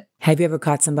done it. Have you ever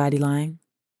caught somebody lying?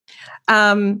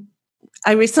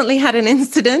 I recently had an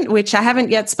incident, which I haven't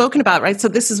yet spoken about, right? So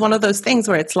this is one of those things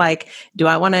where it's like, do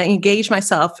I want to engage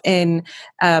myself in,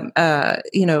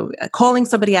 calling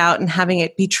somebody out and having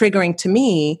it be triggering to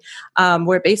me,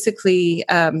 where basically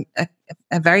a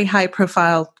very high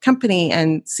profile company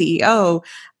and CEO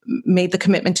made the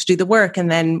commitment to do the work. And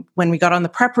then when we got on the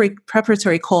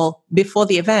preparatory call before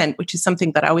the event, which is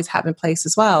something that I always have in place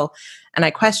as well, and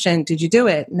I questioned, did you do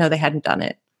it? No, they hadn't done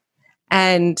it.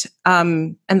 And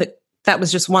that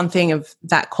was just one thing of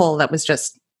that call that was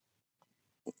just,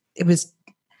 it was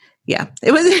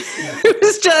it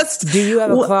was just. Do you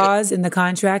have a clause in the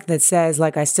contract that says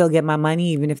like, I still get my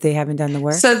money even if they haven't done the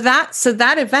work? So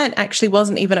that event actually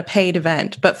wasn't even a paid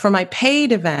event, but for my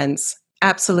paid events,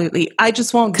 absolutely. I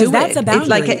just won't do it. That's a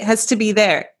boundary. It has to be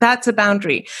there. That's a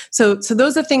boundary. So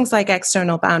those are things like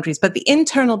external boundaries, but the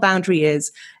internal boundary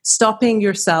is stopping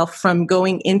yourself from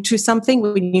going into something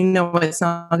when you know it's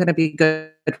not going to be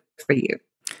good for you.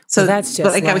 So that's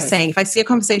just like I was saying, if I see a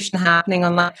conversation happening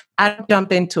online, I don't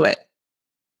jump into it.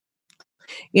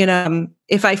 You know,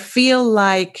 if I feel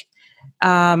like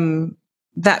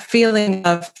that feeling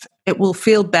of it will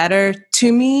feel better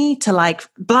to me to like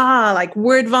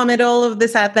word vomit all of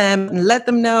this at them and let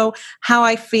them know how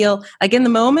I feel. Like in the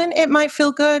moment, it might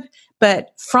feel good,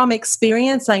 but from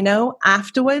experience, I know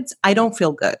afterwards, I don't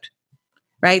feel good.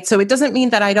 Right. So it doesn't mean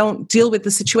that I don't deal with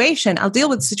the situation. I'll deal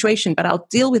with the situation, but I'll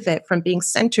deal with it from being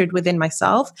centered within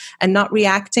myself and not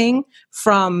reacting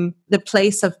from the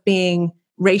place of being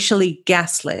racially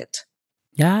gaslit.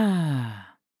 Yeah.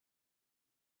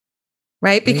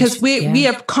 Right? Because we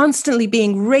are constantly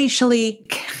being racially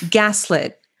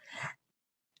gaslit.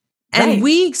 And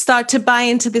we start to buy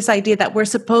into this idea that we're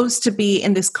supposed to be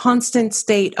in this constant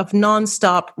state of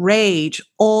nonstop rage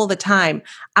all the time,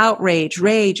 outrage,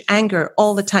 rage, anger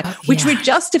all the time, which we're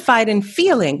justified in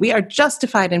feeling. We are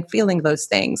justified in feeling those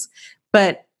things.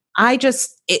 But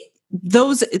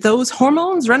those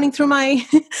hormones running through my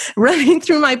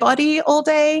body all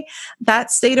day,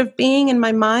 that state of being in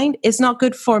my mind is not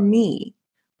good for me.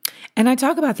 And I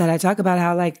talk about that. I talk about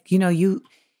how, like, you know, you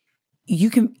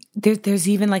can, there's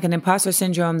even like an imposter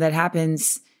syndrome that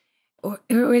happens, or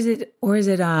is it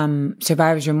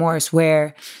survivor's remorse,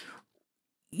 where,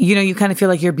 you know, you kind of feel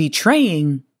like you're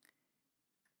betraying.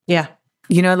 Yeah.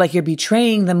 You know, like you're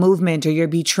betraying the movement, or you're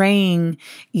betraying,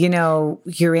 you know,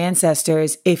 your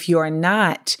ancestors if you're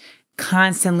not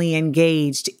constantly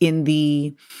engaged in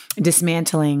the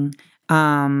dismantling,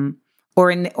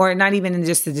 or not even in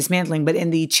just the dismantling, but in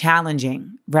the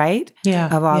challenging, right? Yeah,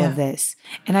 of all of this.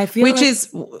 And I feel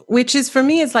which is for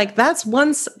me is like, that's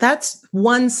one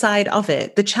side of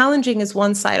it. The challenging is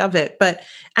one side of it, but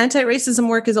anti-racism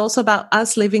work is also about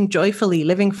us living joyfully,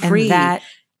 living free. And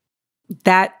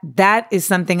that is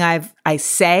something I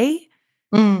say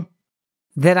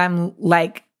that I'm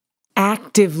like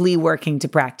actively working to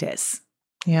practice.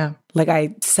 Yeah. Like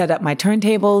I set up my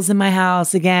turntables in my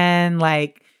house again,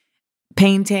 like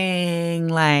painting,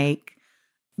 like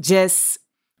just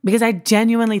because I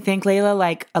genuinely think, Layla,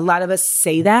 like a lot of us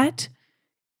say that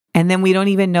and then we don't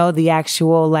even know the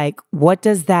actual, like, what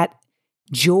does that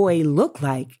joy look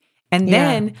like? And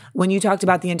then when you talked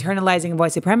about the internalizing of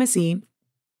white supremacy,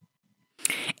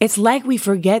 it's like we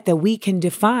forget that we can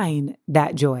define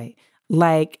that joy,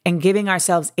 like, and giving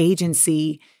ourselves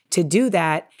agency to do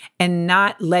that and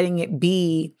not letting it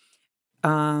be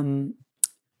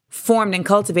formed and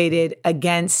cultivated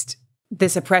against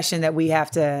this oppression that we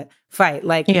have to fight.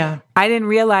 Like, I didn't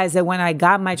realize that when I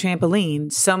got my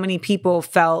trampoline, so many people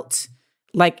felt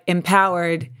like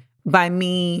empowered by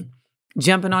me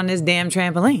jumping on this damn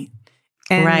trampoline.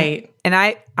 And, and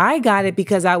I got it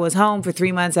because I was home for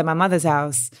 3 months at my mother's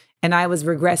house and I was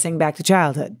regressing back to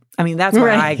childhood. I mean, that's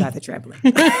why I got the trampoline.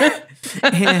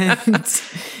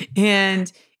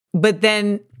 But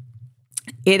then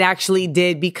it actually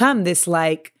did become this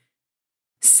like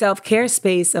self-care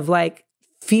space of like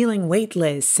feeling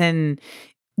weightless, and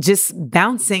just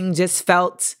bouncing just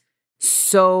felt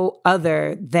so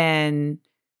other than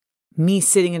me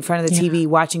sitting in front of the TV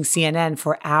watching CNN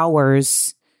for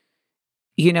hours,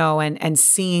 you know, and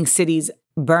seeing cities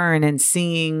burn and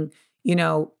seeing, you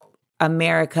know,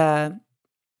 America,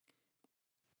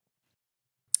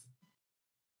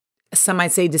 some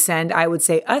might say descend, I would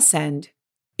say ascend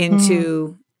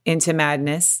into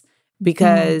madness,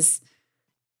 because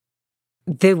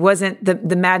there wasn't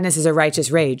the madness is a righteous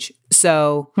rage.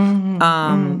 So, but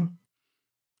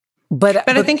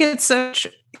I think it's such.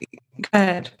 Go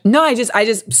ahead. No, I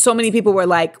just so many people were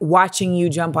like, watching you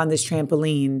jump on this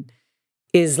trampoline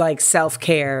is like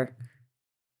self-care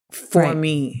for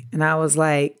me. And I was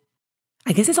like,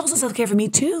 I guess it's also self-care for me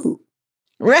too.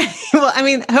 Right. Well, I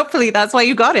mean, hopefully that's why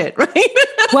you got it, right?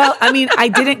 Well, I mean, I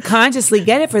didn't consciously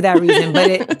get it for that reason,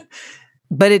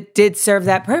 but it did serve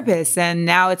that purpose. And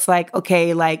now it's like,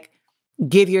 okay, like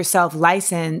give yourself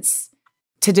license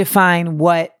to define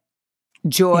what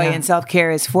joy and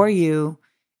self-care is for you.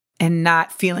 and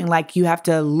not feeling like you have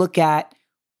to look at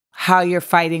how you're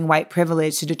fighting white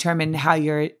privilege to determine how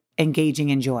you're engaging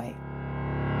in joy.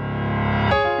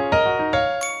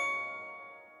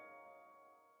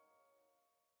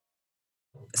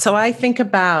 So I think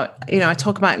about, I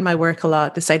talk about in my work a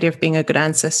lot, this idea of being a good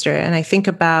ancestor. And I think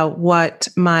about what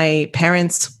my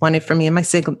parents wanted for me and my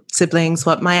siblings,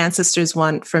 what my ancestors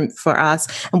want for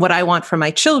us, and what I want for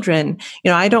my children.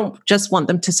 I don't just want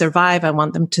them to survive. I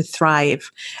want them to thrive,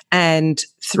 and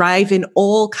thrive in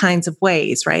all kinds of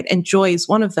ways, right? And joy is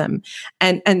one of them.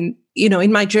 And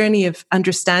in my journey of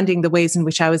understanding the ways in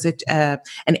which I was an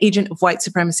agent of white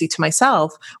supremacy to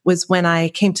myself was when I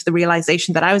came to the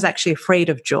realization that I was actually afraid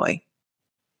of joy.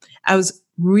 I was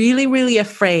really, really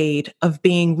afraid of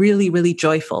being really, really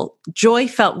joyful. Joy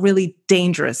felt really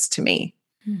dangerous to me.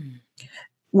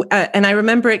 And I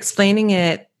remember explaining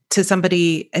it to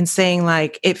somebody and saying,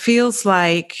 like, it feels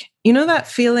like, that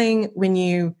feeling when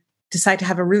you decide to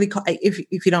have a really cold,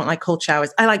 if you don't like cold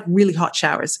showers, I like really hot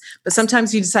showers, but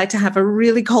sometimes you decide to have a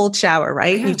really cold shower,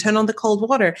 right? Yeah. You turn on the cold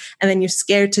water and then you're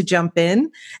scared to jump in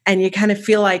and you kind of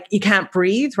feel like you can't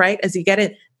breathe, right? As you get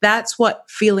it, that's what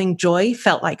feeling joy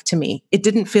felt like to me. It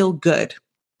didn't feel good.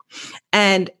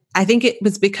 And I think it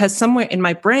was because somewhere in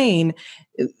my brain,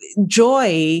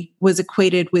 joy was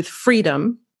equated with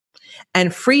freedom,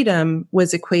 and freedom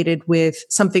was equated with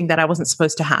something that I wasn't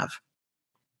supposed to have.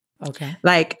 Okay.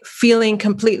 Like feeling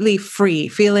completely free,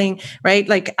 feeling, right?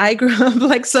 Like I grew up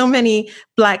like so many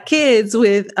Black kids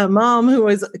with a mom who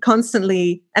was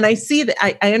constantly, and I see that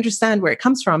I understand where it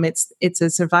comes from. It's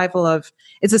a survival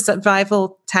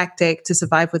tactic to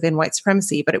survive within white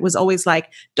supremacy, but it was always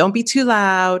like, don't be too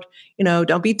loud,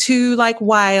 don't be too like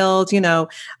wild,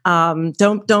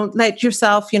 don't let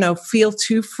yourself, feel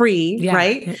too free. Yeah.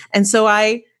 Right. And so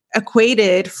I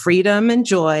equated freedom and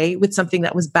joy with something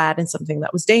that was bad and something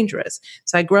that was dangerous.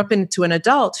 So I grew up into an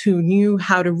adult who knew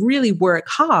how to really work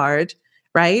hard,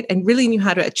 right? And really knew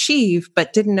how to achieve,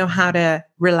 but didn't know how to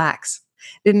relax,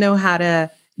 didn't know how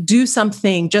to do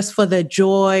something just for the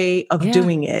joy of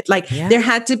doing it. Like there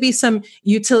had to be some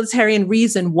utilitarian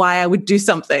reason why I would do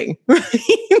something.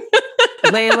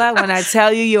 Layla, when I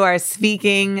tell you, you are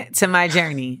speaking to my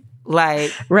journey,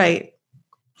 like, right.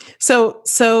 So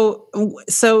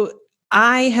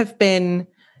I have been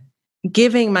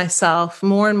giving myself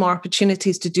more and more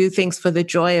opportunities to do things for the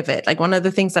joy of it. Like one of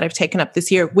the things that I've taken up this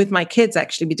year with my kids,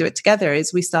 actually, we do it together,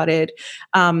 is we started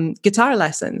guitar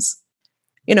lessons.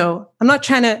 I'm not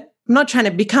trying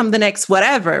to become the next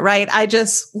whatever, right? I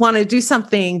just want to do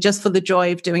something just for the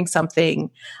joy of doing something.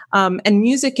 And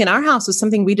music in our house was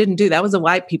something we didn't do. That was a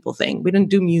white people thing. We didn't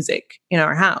do music in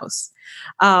our house.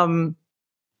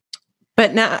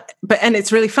 And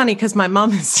it's really funny because my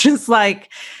mom is just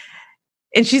like,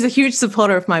 and she's a huge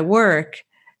supporter of my work,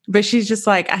 but she's just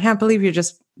like, I can't believe you're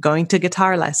just going to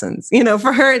guitar lessons.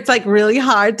 For her, it's like really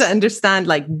hard to understand,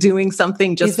 like doing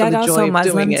something just for the joy of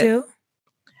doing it. Is that also Muslim too?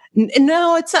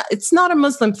 No, it's not a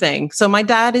Muslim thing. So my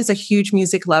dad is a huge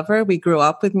music lover. We grew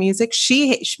up with music.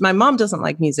 My mom doesn't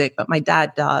like music, but my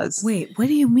dad does. Wait, what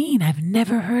do you mean? I've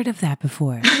never heard of that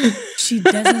before. She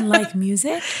doesn't like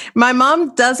music? My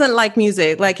mom doesn't like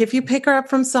music. Like if you pick her up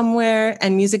from somewhere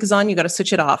and music is on, you got to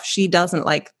switch it off. She doesn't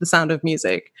like the sound of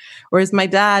music. Whereas my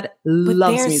dad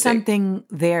loves music. There's something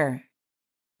there.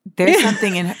 There's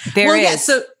something in her. There is. Yeah,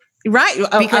 so, right.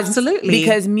 Absolutely.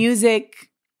 Because music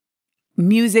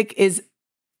is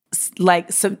like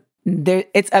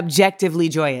it's objectively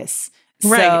joyous.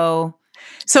 Right.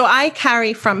 So I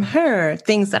carry from her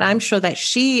things that I'm sure that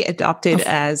she adopted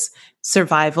as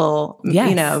survival,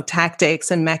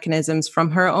 tactics and mechanisms from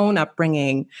her own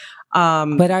upbringing.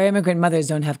 But our immigrant mothers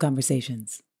don't have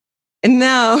conversations.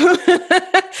 No.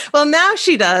 Well, now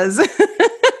she does.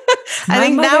 I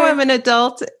think now I'm an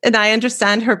adult and I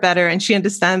understand her better and she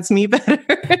understands me better.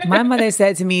 My mother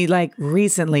said to me like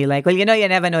recently, like, well, you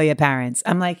never know your parents.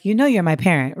 I'm like, you're my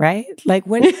parent, right? Like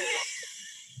what?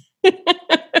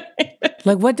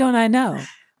 Like what don't I know?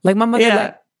 Like my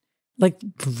mother like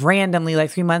randomly like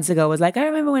 3 months ago was like, I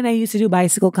remember when I used to do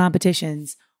bicycle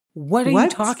competitions. What are you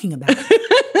talking about?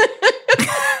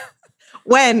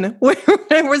 When?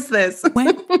 Where was this?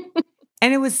 When?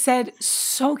 And it was said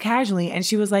so casually. And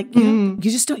she was like, you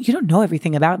don't know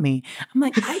everything about me. I'm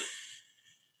like,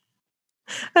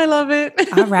 I love it.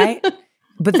 All right.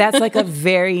 But that's like a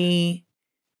very,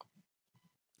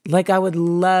 like I would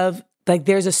love, like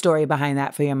there's a story behind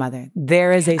that for your mother.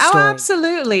 There is a story. Oh,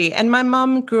 absolutely. And my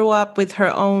mom grew up with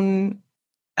her own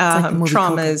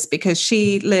traumas because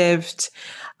she lived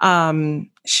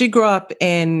She grew up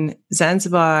in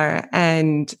Zanzibar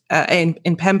and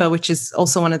in Pemba, which is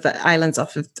also one of the islands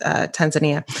off of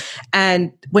Tanzania.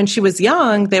 And when she was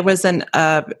young, there was an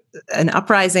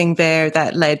uprising there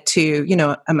that led to,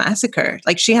 a massacre.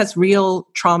 Like, she has real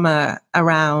trauma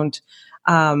around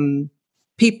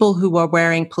people who were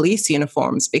wearing police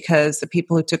uniforms, because the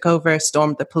people who took over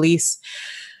stormed the police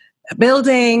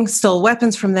building, stole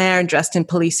weapons from there, and dressed in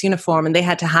police uniform, and they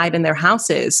had to hide in their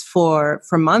houses for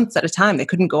months at a time. They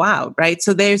couldn't go out, right?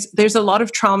 So there's a lot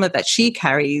of trauma that she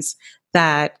carries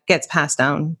that gets passed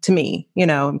down to me,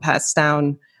 and passed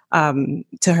down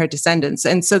to her descendants.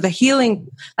 And so the healing,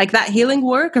 like that healing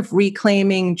work of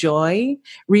reclaiming joy,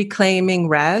 reclaiming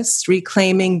rest,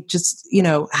 reclaiming just,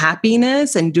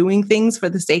 happiness and doing things for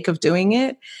the sake of doing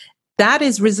it, that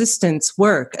is resistance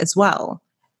work as well.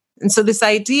 And so this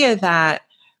idea that,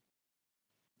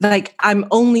 like, I'm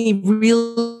only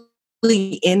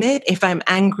really in it if I'm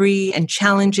angry and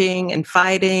challenging and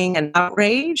fighting and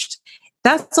outraged,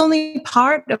 that's only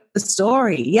part of the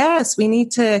story. Yes, we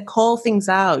need to call things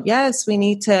out. Yes, we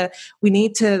need to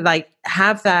like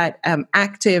have that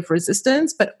active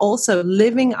resistance, but also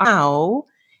living out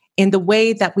in the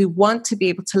way that we want to be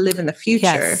able to live in the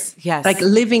future. Yes. Like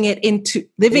living it in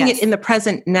the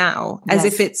present now, as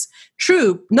if it's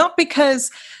true, not because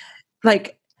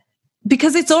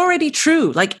it's already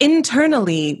true. Like,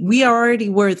 internally, we are already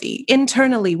worthy.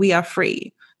 Internally, we are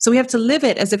free. So we have to live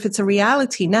it as if it's a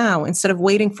reality now, instead of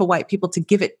waiting for white people to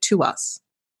give it to us.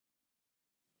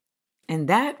 And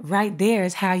that right there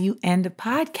is how you end a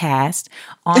podcast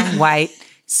on white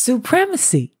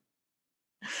supremacy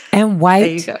and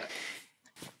white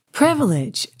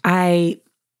privilege. I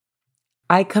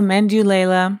commend you,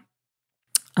 Layla.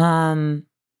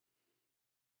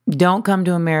 Don't come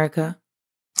to America.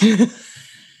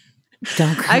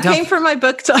 I came for my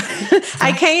book talk.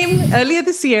 I came earlier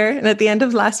this year, and at the end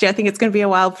of last year. I think it's going to be a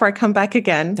while before I come back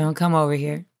again. Don't come over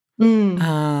here. I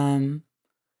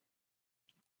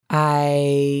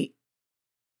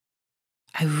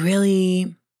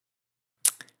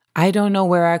don't know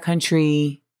where our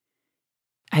country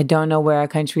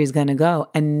is going to go,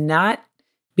 and not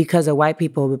because of white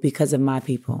people, but because of my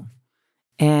people.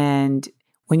 And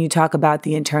when you talk about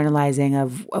the internalizing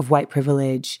of white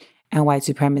privilege and white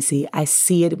supremacy, I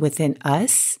see it within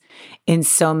us in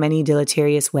so many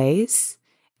deleterious ways.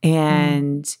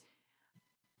 And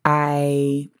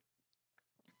I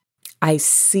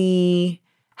see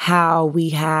how we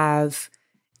have,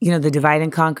 the divide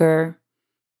and conquer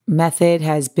method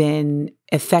has been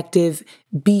effective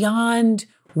beyond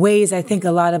ways I think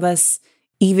a lot of us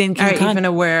even can even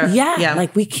aware. Yeah.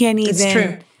 Like, we can't even, it's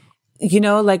true.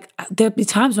 Like, there'll be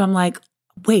times where I'm like,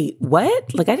 wait,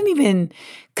 what? Like, I didn't even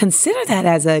consider that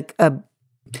as a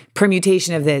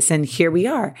permutation of this. And here we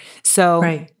are. So,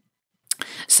 right.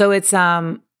 So it's,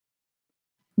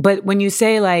 but when you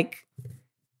say, like,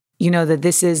 that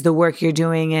this is the work you're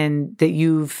doing and that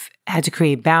you've had to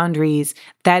create boundaries,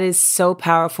 that is so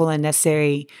powerful and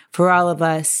necessary for all of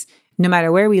us, no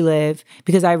matter where we live,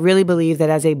 because I really believe that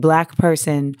as a Black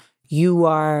person, you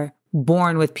are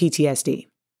born with PTSD.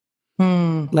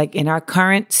 Like, in our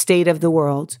current state of the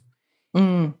world.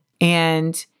 And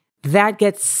that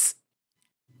gets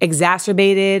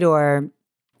exacerbated or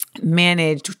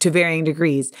managed to varying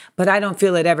degrees, but I don't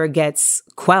feel it ever gets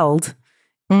quelled.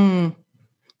 Yeah.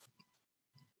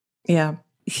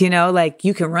 Like,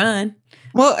 you can run.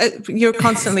 Well, you're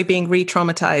constantly being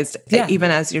re-traumatized, even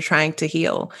as you're trying to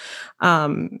heal.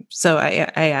 So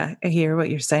I hear what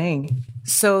you're saying.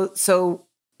 So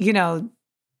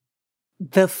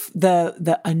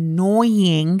the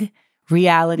annoying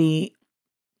reality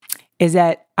is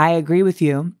that I agree with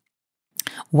you.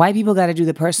 White people got to do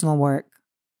the personal work.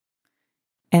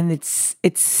 And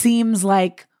it seems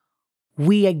like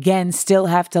we again still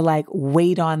have to, like,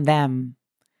 wait on them,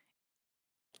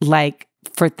 like,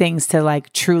 for things to,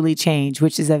 like, truly change,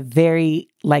 which is a very,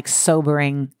 like,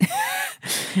 sobering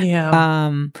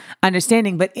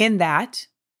understanding. But in that,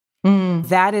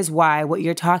 that is why what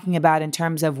you're talking about in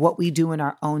terms of what we do in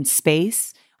our own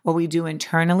space, what we do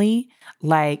internally,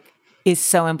 like, is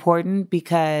so important,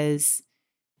 because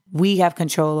we have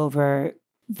control over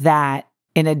that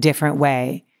in a different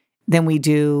way than we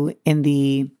do in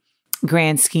the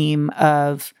grand scheme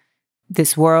of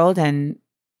this world and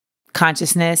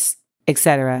consciousness,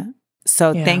 etc.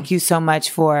 So thank you so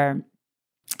much for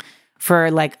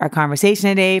like our conversation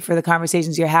today, for the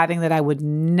conversations you're having that I would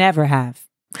never have.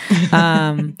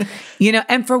 And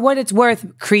for what it's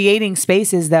worth, creating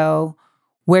spaces though,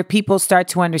 where people start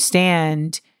to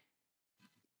understand,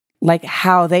 like,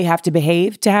 how they have to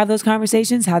behave to have those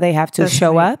conversations, how they have to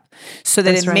show up, so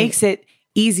that it makes it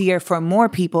easier for more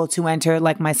people to enter,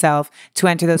 like myself, to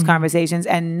enter those conversations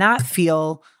and not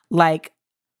feel like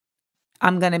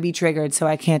I'm going to be triggered, so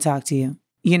I can't talk to you.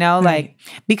 You know, like,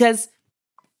 because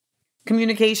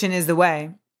communication is the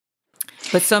way.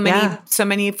 But so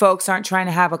many folks aren't trying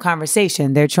to have a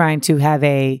conversation. They're trying to have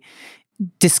a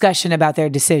discussion about their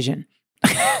decision.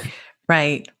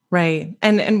 Right.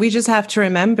 And we just have to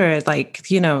remember, like,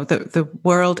 you know, the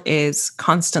world is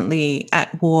constantly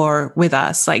at war with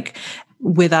us, like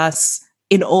with us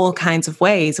in all kinds of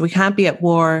ways. We can't be at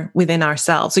war within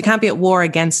ourselves. We can't be at war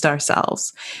against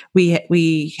ourselves.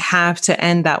 We have to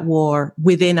end that war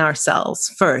within ourselves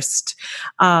first,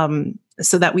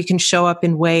 so that we can show up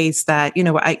in ways that, you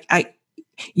know,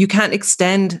 you can't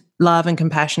extend love and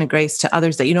compassion and grace to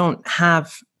others that you don't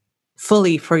have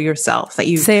fully for yourself, that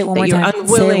you say it one more time. Unwilling.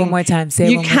 Say it one more time.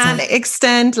 You can't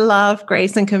extend love,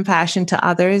 grace, and compassion to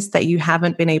others that you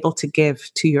haven't been able to give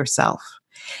to yourself.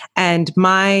 And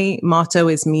my motto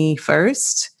is me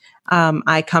first.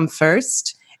 I come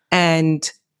first. And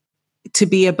to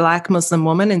be a Black Muslim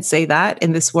woman and say that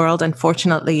in this world,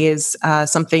 unfortunately, is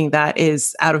something that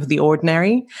is out of the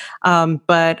ordinary.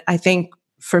 But I think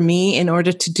for me, in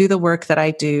order to do the work that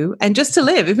I do, and just to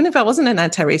live, even if I wasn't an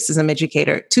anti-racism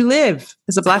educator, to live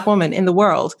as a Black woman in the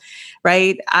world,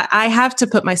 right? I have to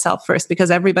put myself first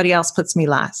because everybody else puts me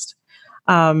last.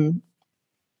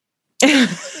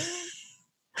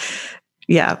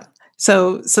 Yeah.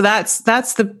 So that's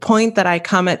the point that I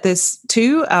come at this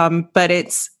to. But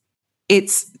it's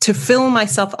to fill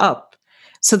myself up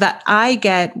so that I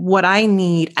get what I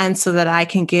need and so that I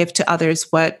can give to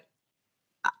others what,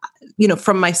 you know,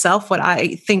 from myself, what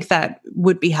I think that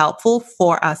would be helpful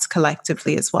for us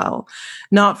collectively as well.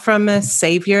 Not from a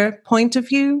savior point of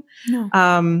view,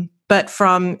 but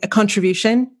from a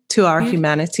contribution to our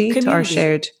humanity, to our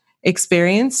shared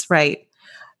experience. Right.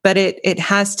 But it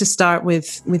has to start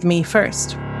with me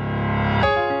first.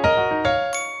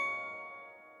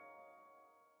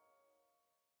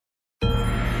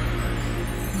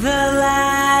 The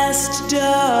last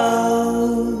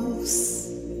dose.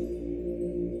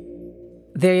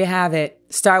 There you have it.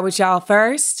 Start with y'all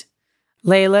first.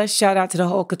 Layla, shout out to the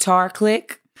whole Qatar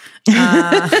clique.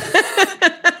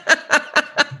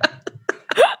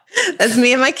 That's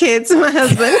me and my kids and my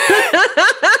husband.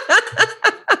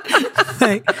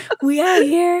 Like, we out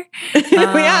here. We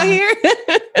out here.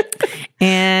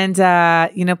 And,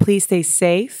 you know, please stay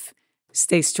safe,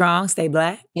 stay strong, stay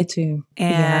Black. You too.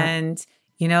 And,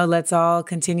 you know, let's all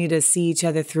continue to see each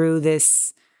other through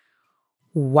this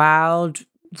wild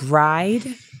ride.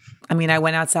 I mean, I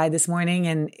went outside this morning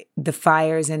and the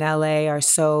fires in LA are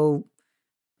so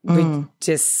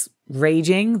just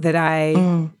raging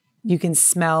that you can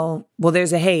smell, well,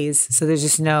 there's a haze, so there's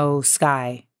just no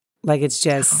sky. Like it's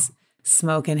just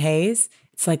smoke and haze.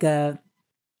 It's like a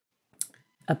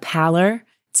pallor.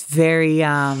 It's very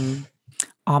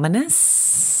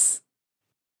ominous.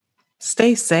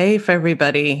 Stay safe,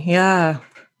 everybody. Yeah.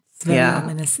 It's very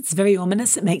ominous. It's very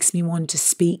ominous. It makes me want to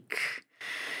speak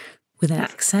with an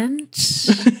accent.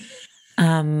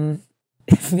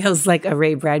 It feels like a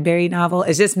Ray Bradbury novel.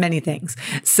 It's just many things.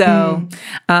 So,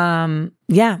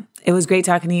 yeah, it was great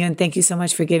talking to you. And thank you so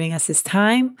much for giving us this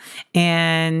time.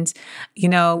 And, you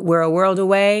know, we're a world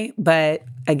away, but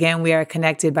again, we are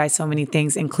connected by so many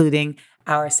things, including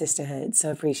our sisterhood.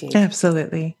 So appreciate it.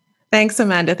 Absolutely. Thanks,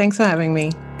 Amanda. Thanks for having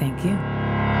me. Thank you.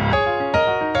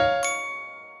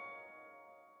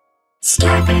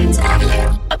 Starburns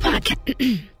Audio,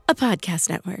 a podcast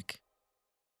network.